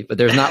literally, but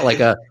there's not like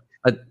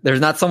there's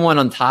not someone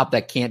on top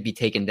that can't be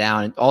taken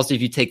down. And also,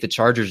 if you take the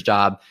Chargers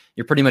job,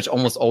 you're pretty much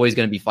almost always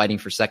going to be fighting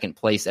for second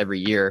place every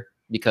year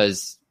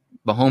because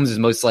Mahomes is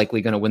most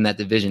likely going to win that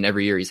division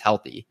every year he's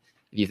healthy,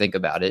 if you think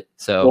about it.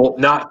 So, well,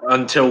 not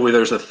until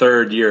there's a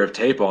third year of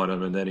tape on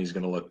him, and then he's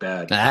going to look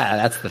bad.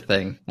 That's the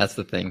thing. That's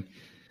the thing.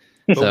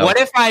 But So- what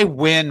if I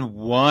win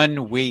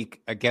 1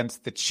 week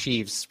against the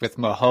Chiefs with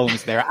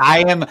Mahomes there? I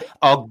am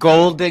a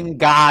golden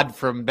god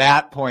from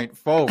that point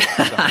forward.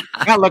 So I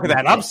got to look at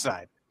that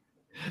upside.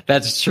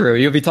 That's true.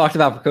 You'll be talked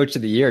about for Coach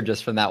of the Year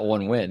just from that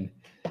one win.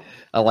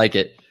 I like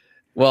it.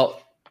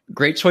 Well,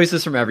 great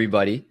choices from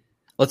everybody.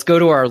 Let's go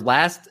to our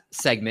last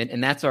segment,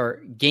 and that's our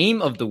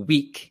game of the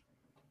week.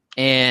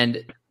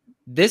 And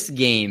this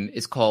game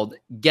is called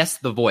Guess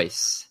the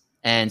Voice.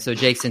 And so,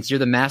 Jake, since you're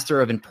the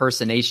master of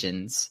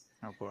impersonations,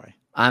 Oh, boy.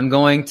 I'm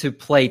going to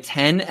play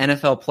 10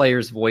 NFL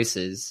players'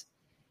 voices.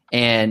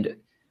 And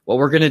what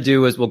we're going to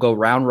do is we'll go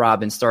round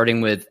robin,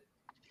 starting with,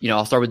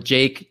 I'll start with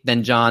Jake,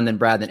 then John, then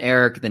Brad, then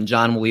Eric. Then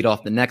John will lead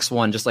off the next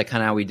one, just like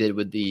kind of how we did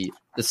with the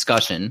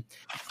discussion.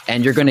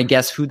 And you're going to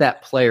guess who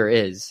that player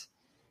is.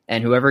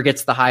 And whoever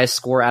gets the highest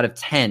score out of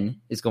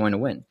 10 is going to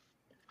win.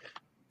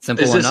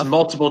 Simple Is this enough.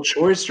 multiple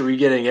choice? Are we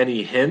getting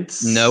any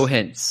hints? No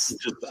hints.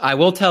 I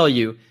will tell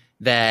you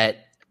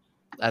that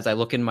as I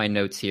look in my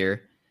notes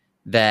here,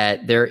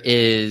 that there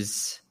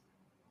is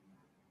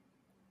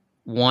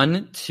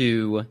 1,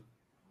 2,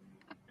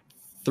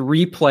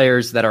 3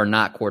 players that are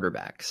not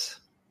quarterbacks.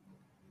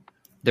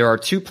 There are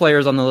 2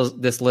 players on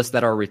this list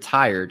that are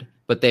retired,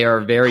 but they are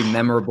very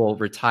memorable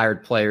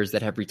retired players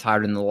that have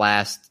retired in the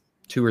last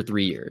 2 or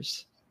 3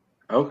 years.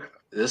 Okay,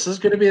 this is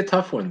going to be a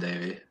tough one,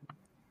 Davey.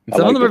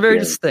 Some of them are very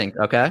game. distinct,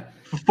 okay?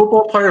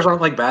 Football players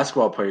aren't like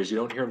basketball players. You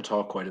don't hear them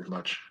talk quite as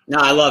much. No,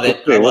 I love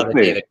it. We'll see, I love we'll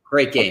it, see. David.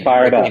 Great game.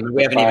 Fire it Great up. game.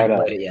 We haven't Fire even it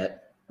up. played it yet.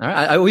 All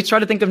right. I always try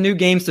to think of new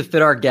games to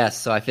fit our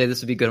guests, so I feel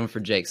this would be a good one for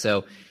Jake.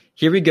 So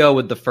here we go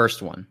with the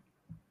first one.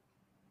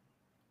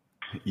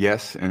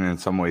 Yes, and in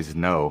some ways,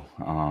 no.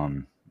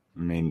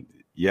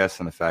 Yes,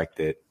 in the fact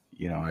that,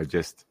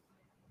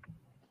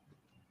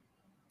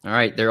 All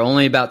right. They're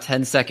only about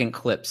 10-second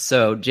clips.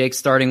 So, Jake,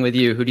 starting with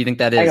you, who do you think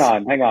that is?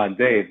 Hang on.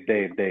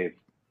 Dave.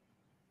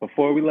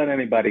 Before we let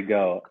anybody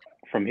go,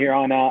 from here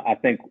on out, I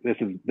think this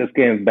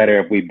game's better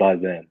if we buzz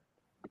in.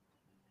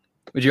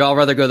 Would you all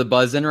rather go the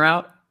buzz-in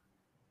route?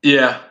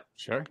 Yeah,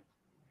 Sure.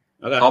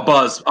 Okay. I'll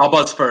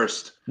buzz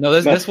first. No,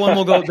 this one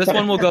will go. This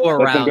one will go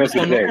around. go This to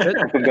one, Jake.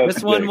 Let them go this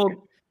to one Jake.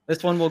 will.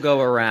 This one will go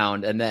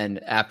around, and then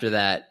after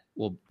that,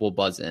 we'll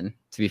buzz in.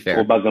 To be fair.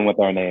 We'll buzz in with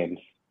our names.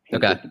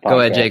 Okay. Go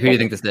ahead, Jake. Who do you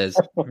think this is?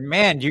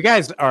 Man, you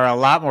guys are a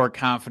lot more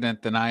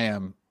confident than I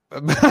am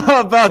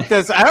about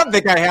this. I don't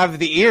think I have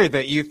the ear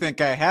that you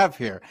think I have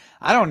here.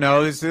 I don't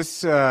know. Is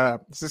this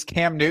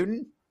Cam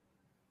Newton?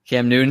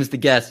 Cam Newton's the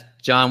guest.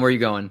 John, where are you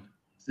going?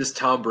 Is this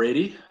Tom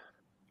Brady?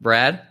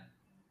 Brad?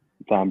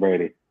 Tom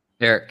Brady.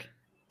 Eric?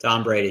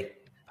 Tom Brady.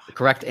 The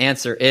correct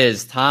answer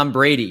is Tom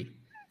Brady.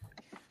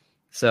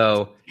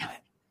 So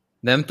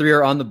them 3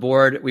 are on the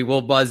board. We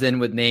will buzz in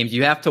with names.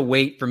 You have to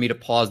wait for me to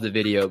pause the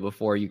video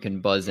before you can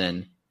buzz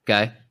in.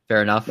 Okay?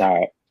 Fair enough? All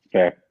right.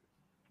 Fair.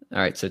 All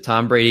right. So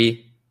Tom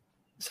Brady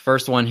is the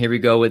first one. Here we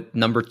go with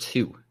number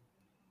 2.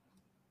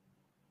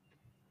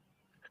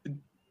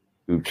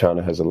 YouTube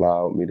channel has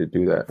allowed me to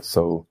do that.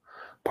 So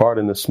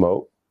pardon the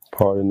smoke,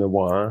 pardon the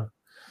wine,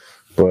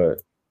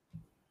 but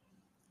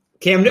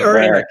Cam or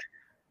Eric.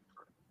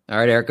 All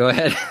right, Eric, go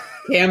ahead.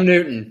 Cam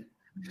Newton.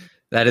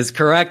 That is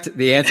correct.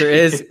 The answer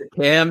is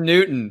Cam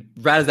Newton.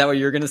 Brad, is that what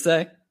you were going to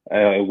say?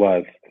 It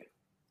was.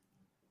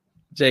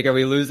 Jake, are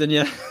we losing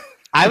you?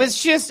 I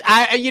was just,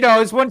 it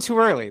was one too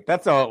early.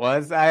 That's all it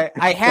was. I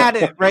had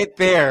it right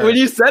there. When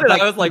you said it,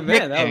 Like I was like,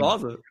 man, that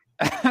was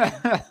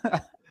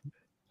awesome.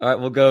 All right,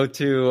 we'll go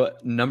to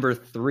number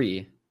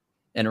 3.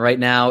 And right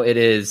now it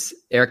is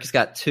Eric's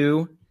got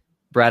 2,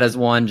 Brad has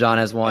 1, John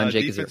has 1,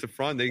 Jake is defensive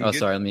front. They can Oh, get,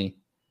 sorry,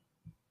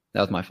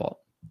 that was my fault.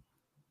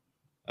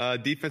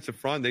 defensive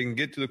front. They can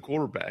get to the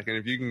quarterback, and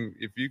if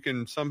you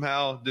can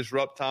somehow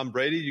disrupt Tom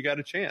Brady, you got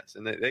a chance.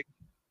 And they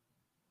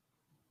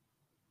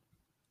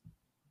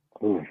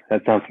Ooh,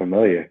 that sounds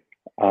familiar.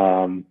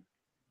 I'll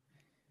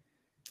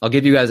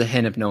give you guys a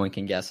hint if no one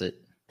can guess it.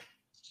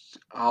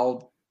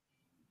 I'll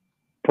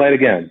Play it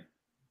again.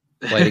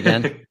 Play it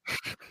again.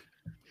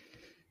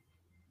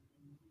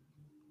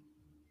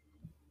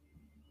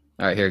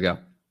 All right, here we go.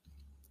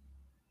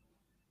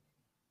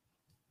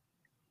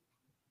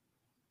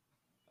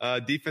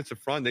 defensive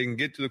front. They can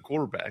get to the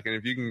quarterback, and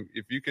if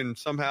you can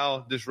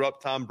somehow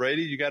disrupt Tom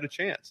Brady, you got a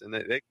chance. And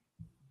they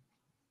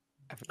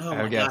Oh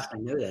I my guess. gosh, I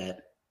knew that.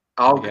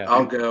 I'll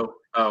Yeah. go.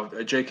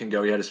 Oh, Jake can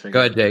go. He had his finger. Go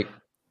ahead, Jake.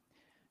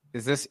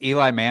 Is this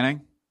Eli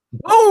Manning?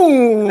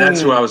 Oh, That's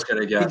who I was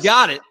going to You guess.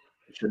 got it.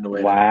 Shouldn't have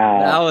waited. Wow.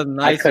 That was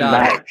nice I could job.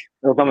 not.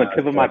 It was on the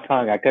tip of my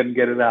tongue. I couldn't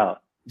get it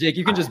out. Jake,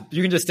 you can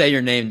just say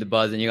your name to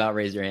buzz, and you got to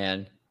raise your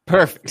hand.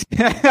 Perfect.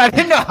 I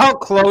didn't know how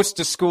close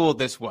to school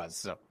this was.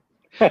 So.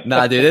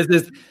 Nah,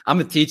 dude, I'm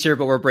a teacher,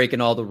 but we're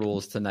breaking all the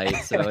rules tonight,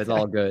 so it's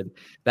all good.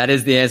 That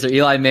is the answer.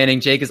 Eli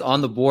Manning. Jake is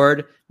on the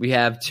board. We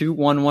have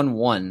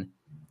 2-1-1-1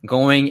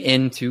 going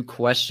into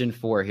question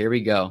 4. Here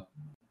we go.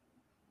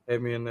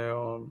 Had me in there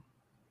on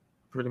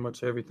pretty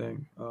much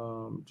everything.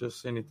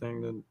 Just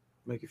anything to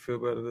make you feel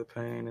better, the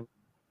pain. And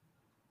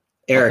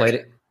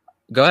Eric,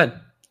 Go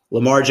ahead.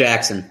 Lamar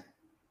Jackson.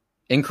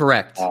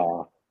 Incorrect. That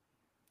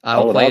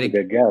was a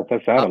good guess.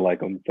 That sounded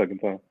like him the second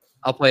time.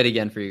 I'll play it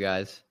again for you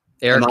guys.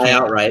 Eric, Am I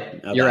out right?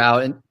 Okay. You're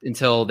out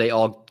until they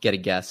all get a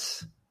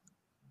guess.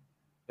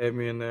 had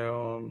me in there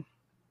on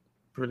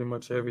pretty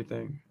much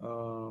everything.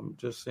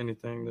 Just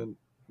anything to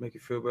make you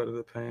feel better,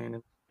 the pain.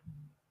 And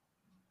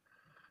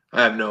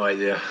I have no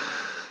idea.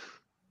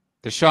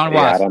 Deshaun Yeah,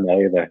 I Watson. don't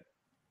know either.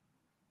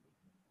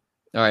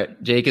 All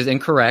right. Jake is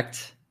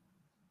incorrect.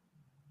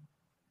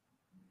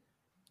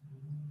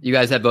 You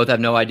guys both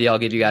have no idea. I'll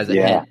give you guys a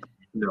hint.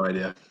 No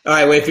idea. All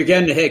right, wait, if you're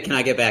getting a hit, can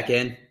I get back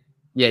in?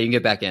 Yeah, you can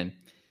get back in.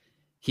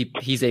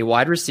 He's a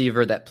wide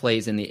receiver that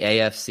plays in the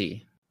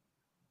AFC. Is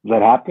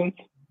that Hopkins?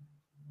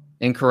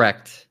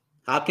 Incorrect.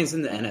 Hopkins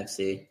in the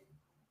NFC.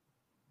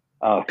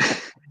 Oh,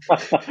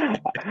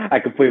 I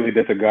completely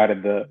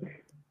disregarded the.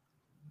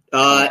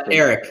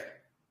 Eric.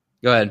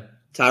 Go ahead.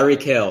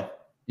 Tyreek Hill.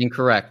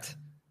 Incorrect.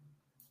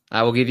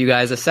 I will give you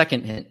guys a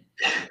second hint.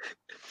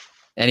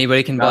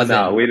 Anybody can buzz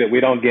No, in. we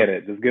don't get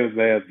it. Just give us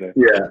the answer.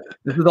 Yeah.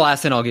 This is the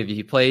last hint I'll give you.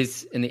 He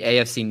plays in the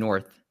AFC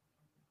North.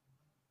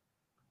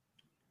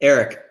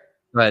 Eric.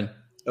 Go ahead.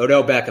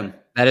 Odell Beckham.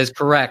 That is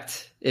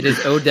correct. It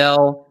is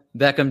Odell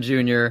Beckham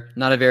Jr.,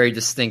 not a very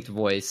distinct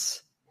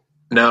voice.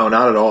 No,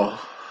 not at all.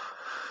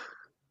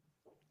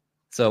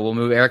 So we'll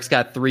move. Eric's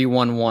got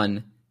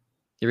 3-1-1.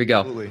 Here we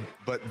go. Absolutely.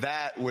 But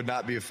that would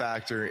not be a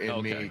factor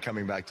in me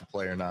coming back to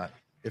play or not.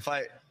 If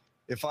I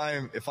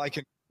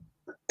can.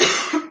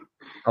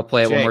 I'll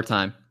play it one Jake. more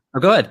time. Oh,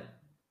 go ahead.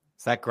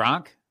 Is that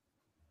Gronk?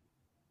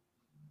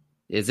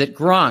 Is it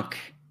Gronk?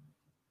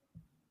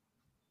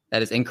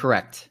 That is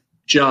incorrect.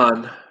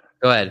 John,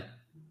 Go ahead.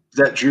 is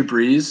that Drew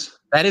Brees?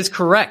 That is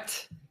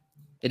correct.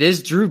 It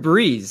is Drew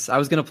Brees. I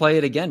was going to play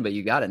it again, but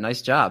you got it.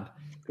 Nice job.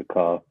 Good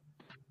call.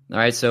 All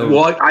right, so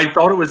Well, I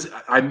thought it was.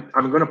 I'm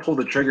going to pull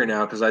the trigger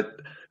now because I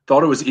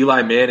thought it was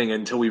Eli Manning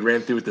until we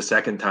ran through it the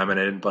second time and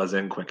I didn't buzz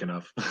in quick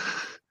enough.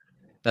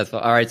 that's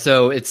fine. All right,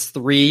 so it's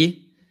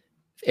 3,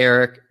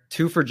 Eric,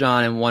 2 for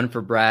John, and 1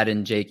 for Brad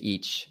and Jake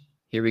each.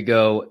 Here we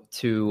go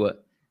to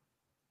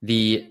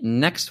the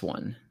next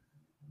one.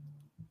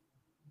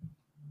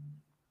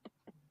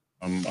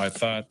 I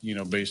thought,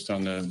 based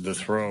on the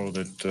throw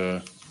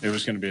that it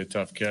was going to be a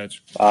tough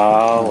catch.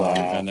 Oh, wow.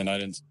 And then I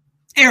didn't.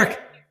 Eric.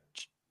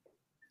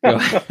 Go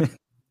ahead.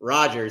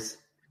 Rodgers.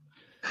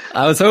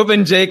 I was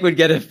hoping Jake would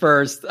get it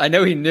first. I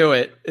know he knew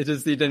it. It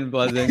just he didn't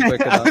buzz in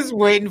quick I enough. was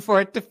waiting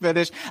for it to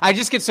finish. I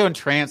just get so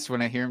entranced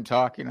when I hear him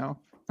talk,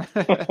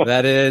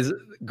 That is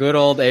good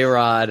old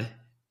A-Rod,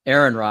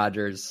 Aaron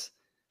Rodgers.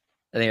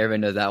 I think everybody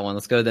knows that one.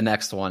 Let's go to the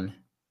next one.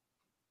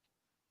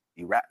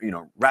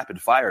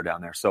 Rapid fire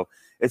down there. So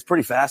it's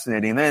pretty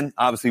fascinating. And then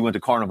obviously went to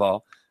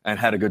Carnival and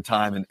had a good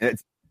time. And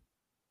it's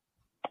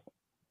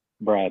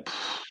Brad.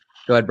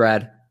 Go ahead,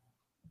 Brad.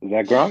 Is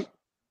that Gronk?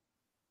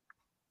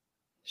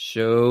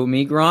 Show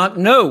me Gronk.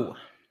 No.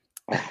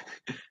 All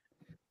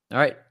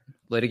right.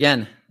 Play it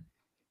again.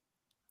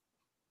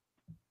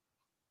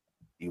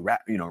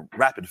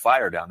 rapid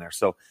fire down there.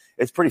 So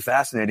it's pretty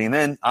fascinating. And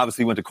then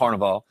obviously went to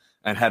Carnival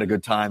and had a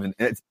good time. And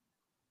it's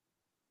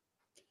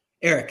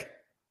Eric.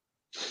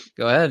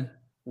 Go ahead.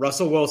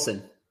 Russell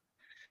Wilson.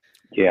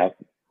 Yeah.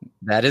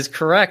 That is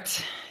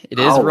correct. It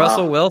is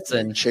Russell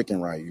Wilson.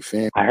 Chicken right, you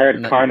feel me? I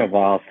heard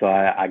Carnival, so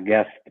I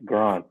guessed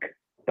Gronk.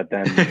 But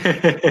then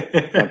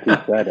once he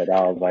said it,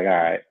 I was like, all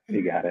right,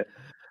 you got it.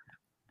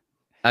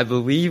 I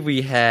believe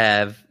we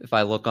have, if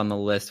I look on the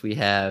list, we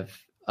have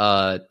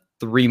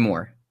 3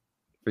 more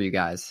for you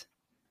guys.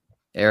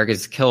 Eric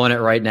is killing it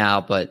right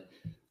now, but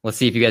let's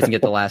see if you guys can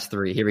get the last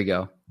 3. Here we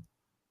go.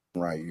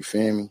 Right, you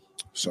feel me?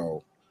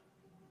 So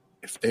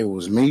if it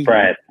was me,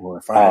 Brad. or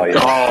if I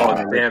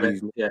Damn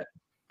it. Yeah.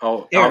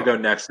 I'll go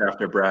next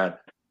after Brad.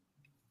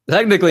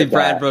 Technically,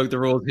 Brad broke the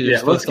rules. You're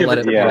supposed to let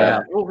it play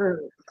out.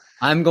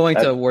 I'm going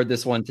to award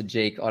this one to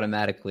Jake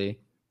automatically.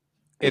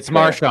 It's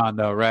Marshawn,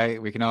 though,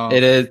 right? We can all.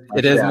 It is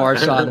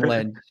Marshawn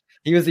Lynch.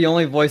 He was the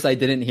only voice I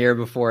didn't hear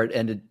before it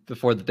ended,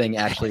 before the thing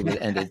actually was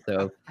ended.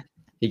 So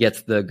he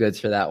gets the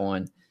goods for that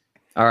one.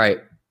 All right,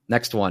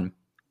 next one.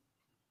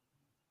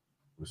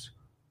 Was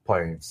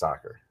playing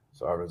soccer.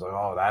 So I was like,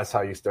 oh, that's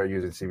how you start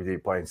using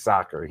CBD, playing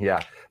soccer. Yeah,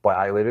 but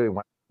I literally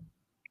went.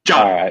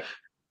 John. All right.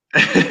 I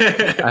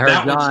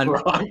heard John.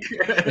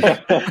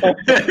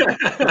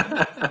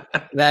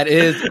 That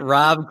is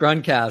Rob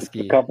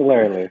Gronkowski. A couple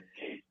early.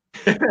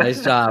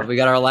 Nice job. We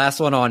got our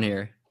last one on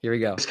here. Here we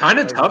go. It's kind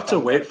of tough to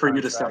wait for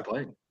you to stop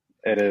playing.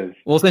 It is.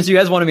 Well, since you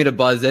guys wanted me to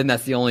buzz in,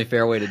 that's the only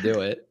fair way to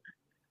do it.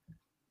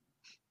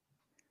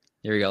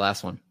 Here we go.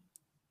 Last one.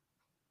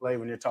 Like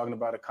when you're talking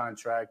about a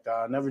contract,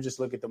 never just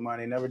look at the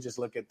money. Never just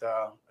look at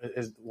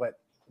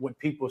what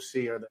people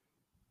see or the.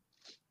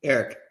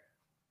 Eric.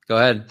 Go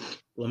ahead.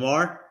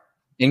 Lamar.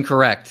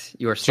 Incorrect.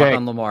 You are stuck Jake.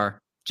 on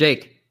Lamar.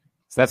 Jake.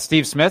 Is that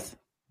Steve Smith?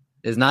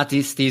 Is not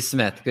Steve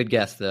Smith. Good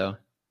guess, though.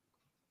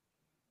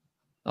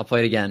 I'll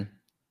play it again.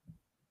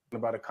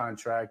 About a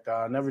contract,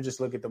 never just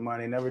look at the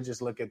money. Never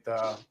just look at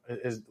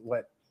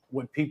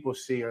what people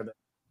see or the.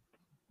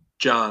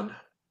 John.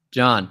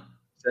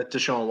 Is that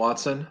Deshaun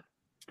Watson?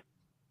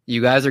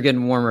 You guys are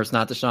getting warmer. It's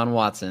not Deshaun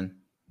Watson.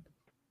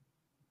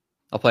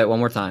 I'll play it one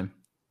more time.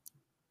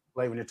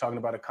 Like when you're talking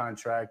about a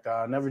contract,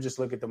 never just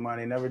look at the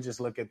money. Never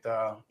just look at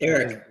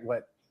Eric.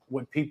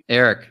 What people.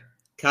 Eric.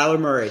 Kyler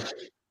Murray.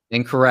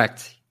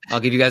 Incorrect.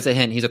 I'll give you guys a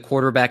hint. He's a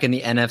quarterback in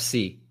the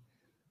NFC.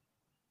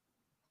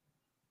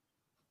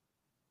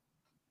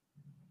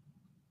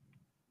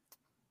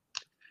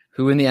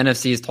 Who in the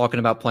NFC is talking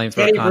about playing for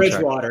Teddy a contract?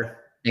 Bridgewater.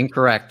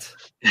 Incorrect.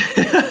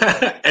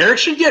 Eric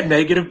should get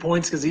negative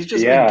points because he's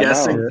just been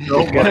guessing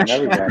so much.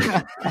 Too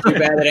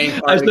bad it ain't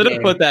part I of the should have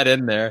game. put that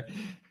in there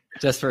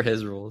just for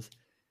his rules.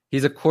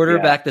 He's a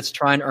quarterback that's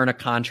trying to earn a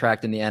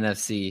contract in the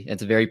NFC.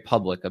 It's very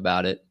public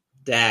about it.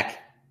 Dak.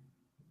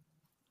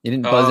 You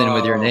didn't buzz in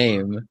with your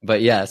name,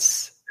 but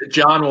yes.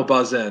 John will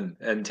buzz in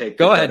and take.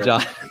 Go ahead,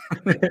 John.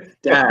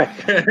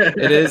 Dak.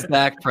 It is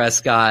Dak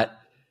Prescott.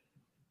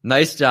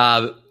 Nice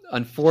job.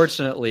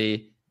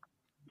 Unfortunately,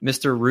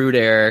 Mr. Rude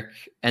Eric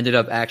ended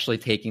up actually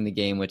taking the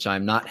game, which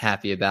I'm not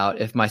happy about.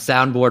 If my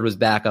soundboard was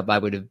back up, I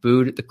would have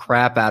booed the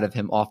crap out of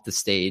him off the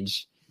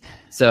stage.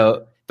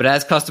 So, but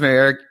as customary,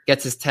 Eric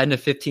gets his 10 to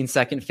 15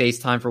 second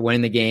FaceTime for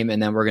winning the game,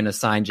 and then we're going to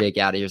sign Jake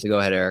out of here. So go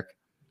ahead, Eric.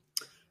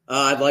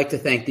 I'd like to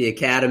thank the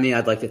Academy.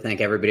 I'd like to thank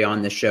everybody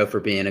on this show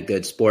for being a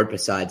good sport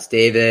besides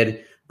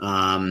David.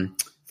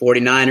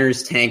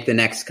 49ers tank the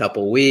next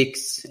couple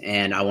weeks,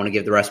 and I want to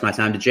give the rest of my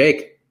time to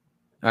Jake.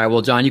 All right,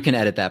 well, John, you can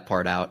edit that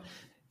part out.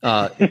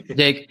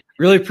 Jake,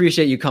 really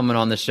appreciate you coming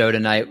on the show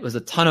tonight. It was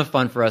a ton of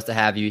fun for us to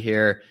have you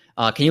here.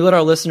 Can you let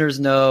our listeners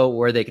know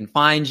where they can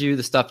find you,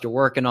 the stuff you're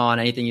working on,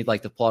 anything you'd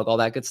like to plug, all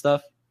that good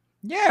stuff?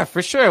 Yeah,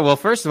 for sure. Well,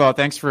 first of all,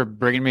 thanks for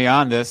bringing me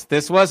on this.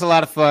 This was a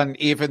lot of fun,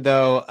 even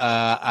though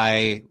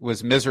I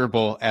was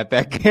miserable at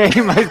that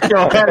game. I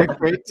still had a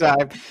great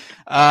time.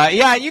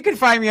 Yeah, you can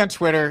find me on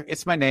Twitter.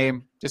 It's my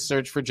name. Just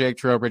search for Jake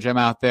Trowbridge. I'm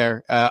out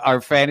there. Our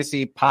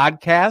fantasy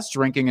podcast,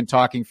 Drinking and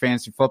Talking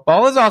Fantasy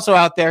Football, is also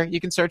out there. You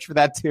can search for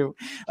that too.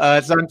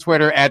 It's on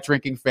Twitter at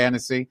Drinking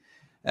Fantasy.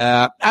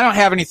 I don't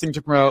have anything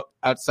to promote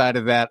outside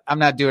of that. I'm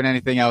not doing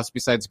anything else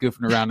besides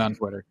goofing around on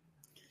Twitter.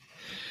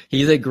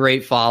 He's a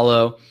great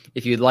follow.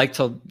 If you'd like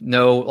to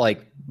know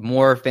like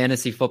more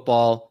fantasy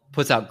football,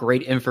 puts out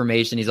great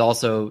information. He's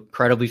also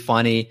incredibly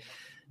funny.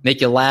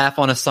 Make you laugh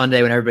on a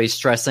Sunday when everybody's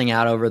stressing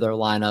out over their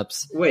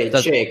lineups. Wait,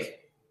 Jake,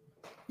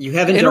 you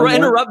haven't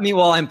interrupt me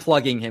while I'm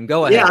plugging him.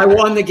 Go ahead. Yeah, I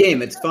won the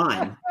game. It's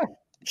fine.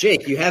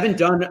 Jake, you haven't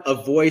done a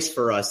voice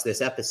for us this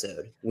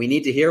episode. We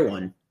need to hear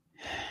one.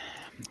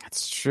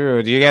 That's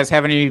true. Do you guys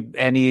have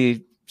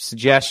any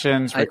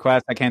suggestions,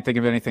 requests? I can't think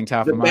of anything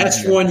top of mind. The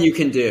best one you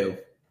can do.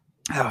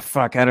 Oh,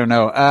 fuck. I don't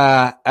know.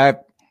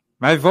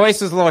 My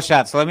voice is a little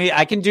shot, so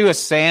I can do a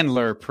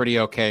Sandler pretty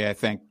okay, I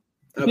think.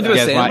 You can do a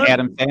Sandler?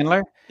 Adam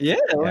Sandler? Yeah,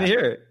 let me hear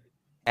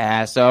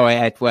it. So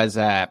it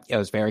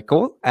was very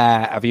cool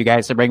of you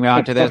guys to bring me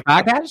on to this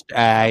podcast.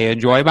 I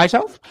enjoy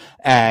myself.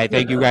 I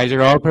think you guys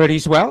are all pretty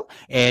swell.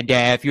 And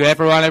if you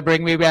ever want to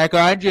bring me back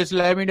on, just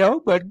let me know.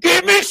 But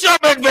give me some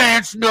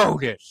advance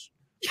notice.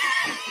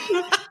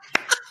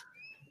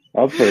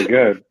 That's pretty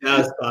good. That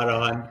was spot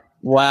on.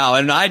 Wow,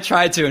 and I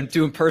tried to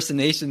do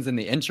impersonations in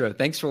the intro.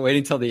 Thanks for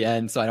waiting till the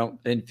end so I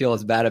didn't feel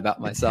as bad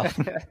about myself.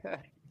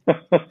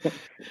 That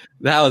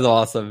was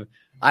awesome.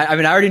 I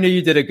mean, I already knew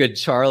you did a good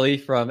Charlie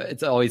from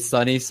It's Always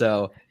Sunny,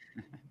 so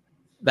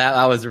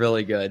that was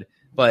really good.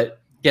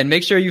 But again,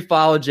 make sure you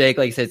follow Jake.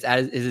 Like I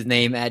said, is his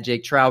name at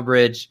Jake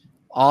Trowbridge.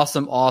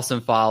 Awesome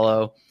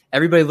follow.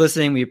 Everybody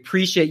listening, we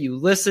appreciate you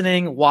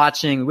listening,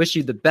 watching. We wish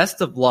you the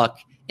best of luck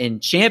in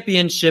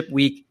Championship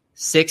Week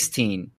 16.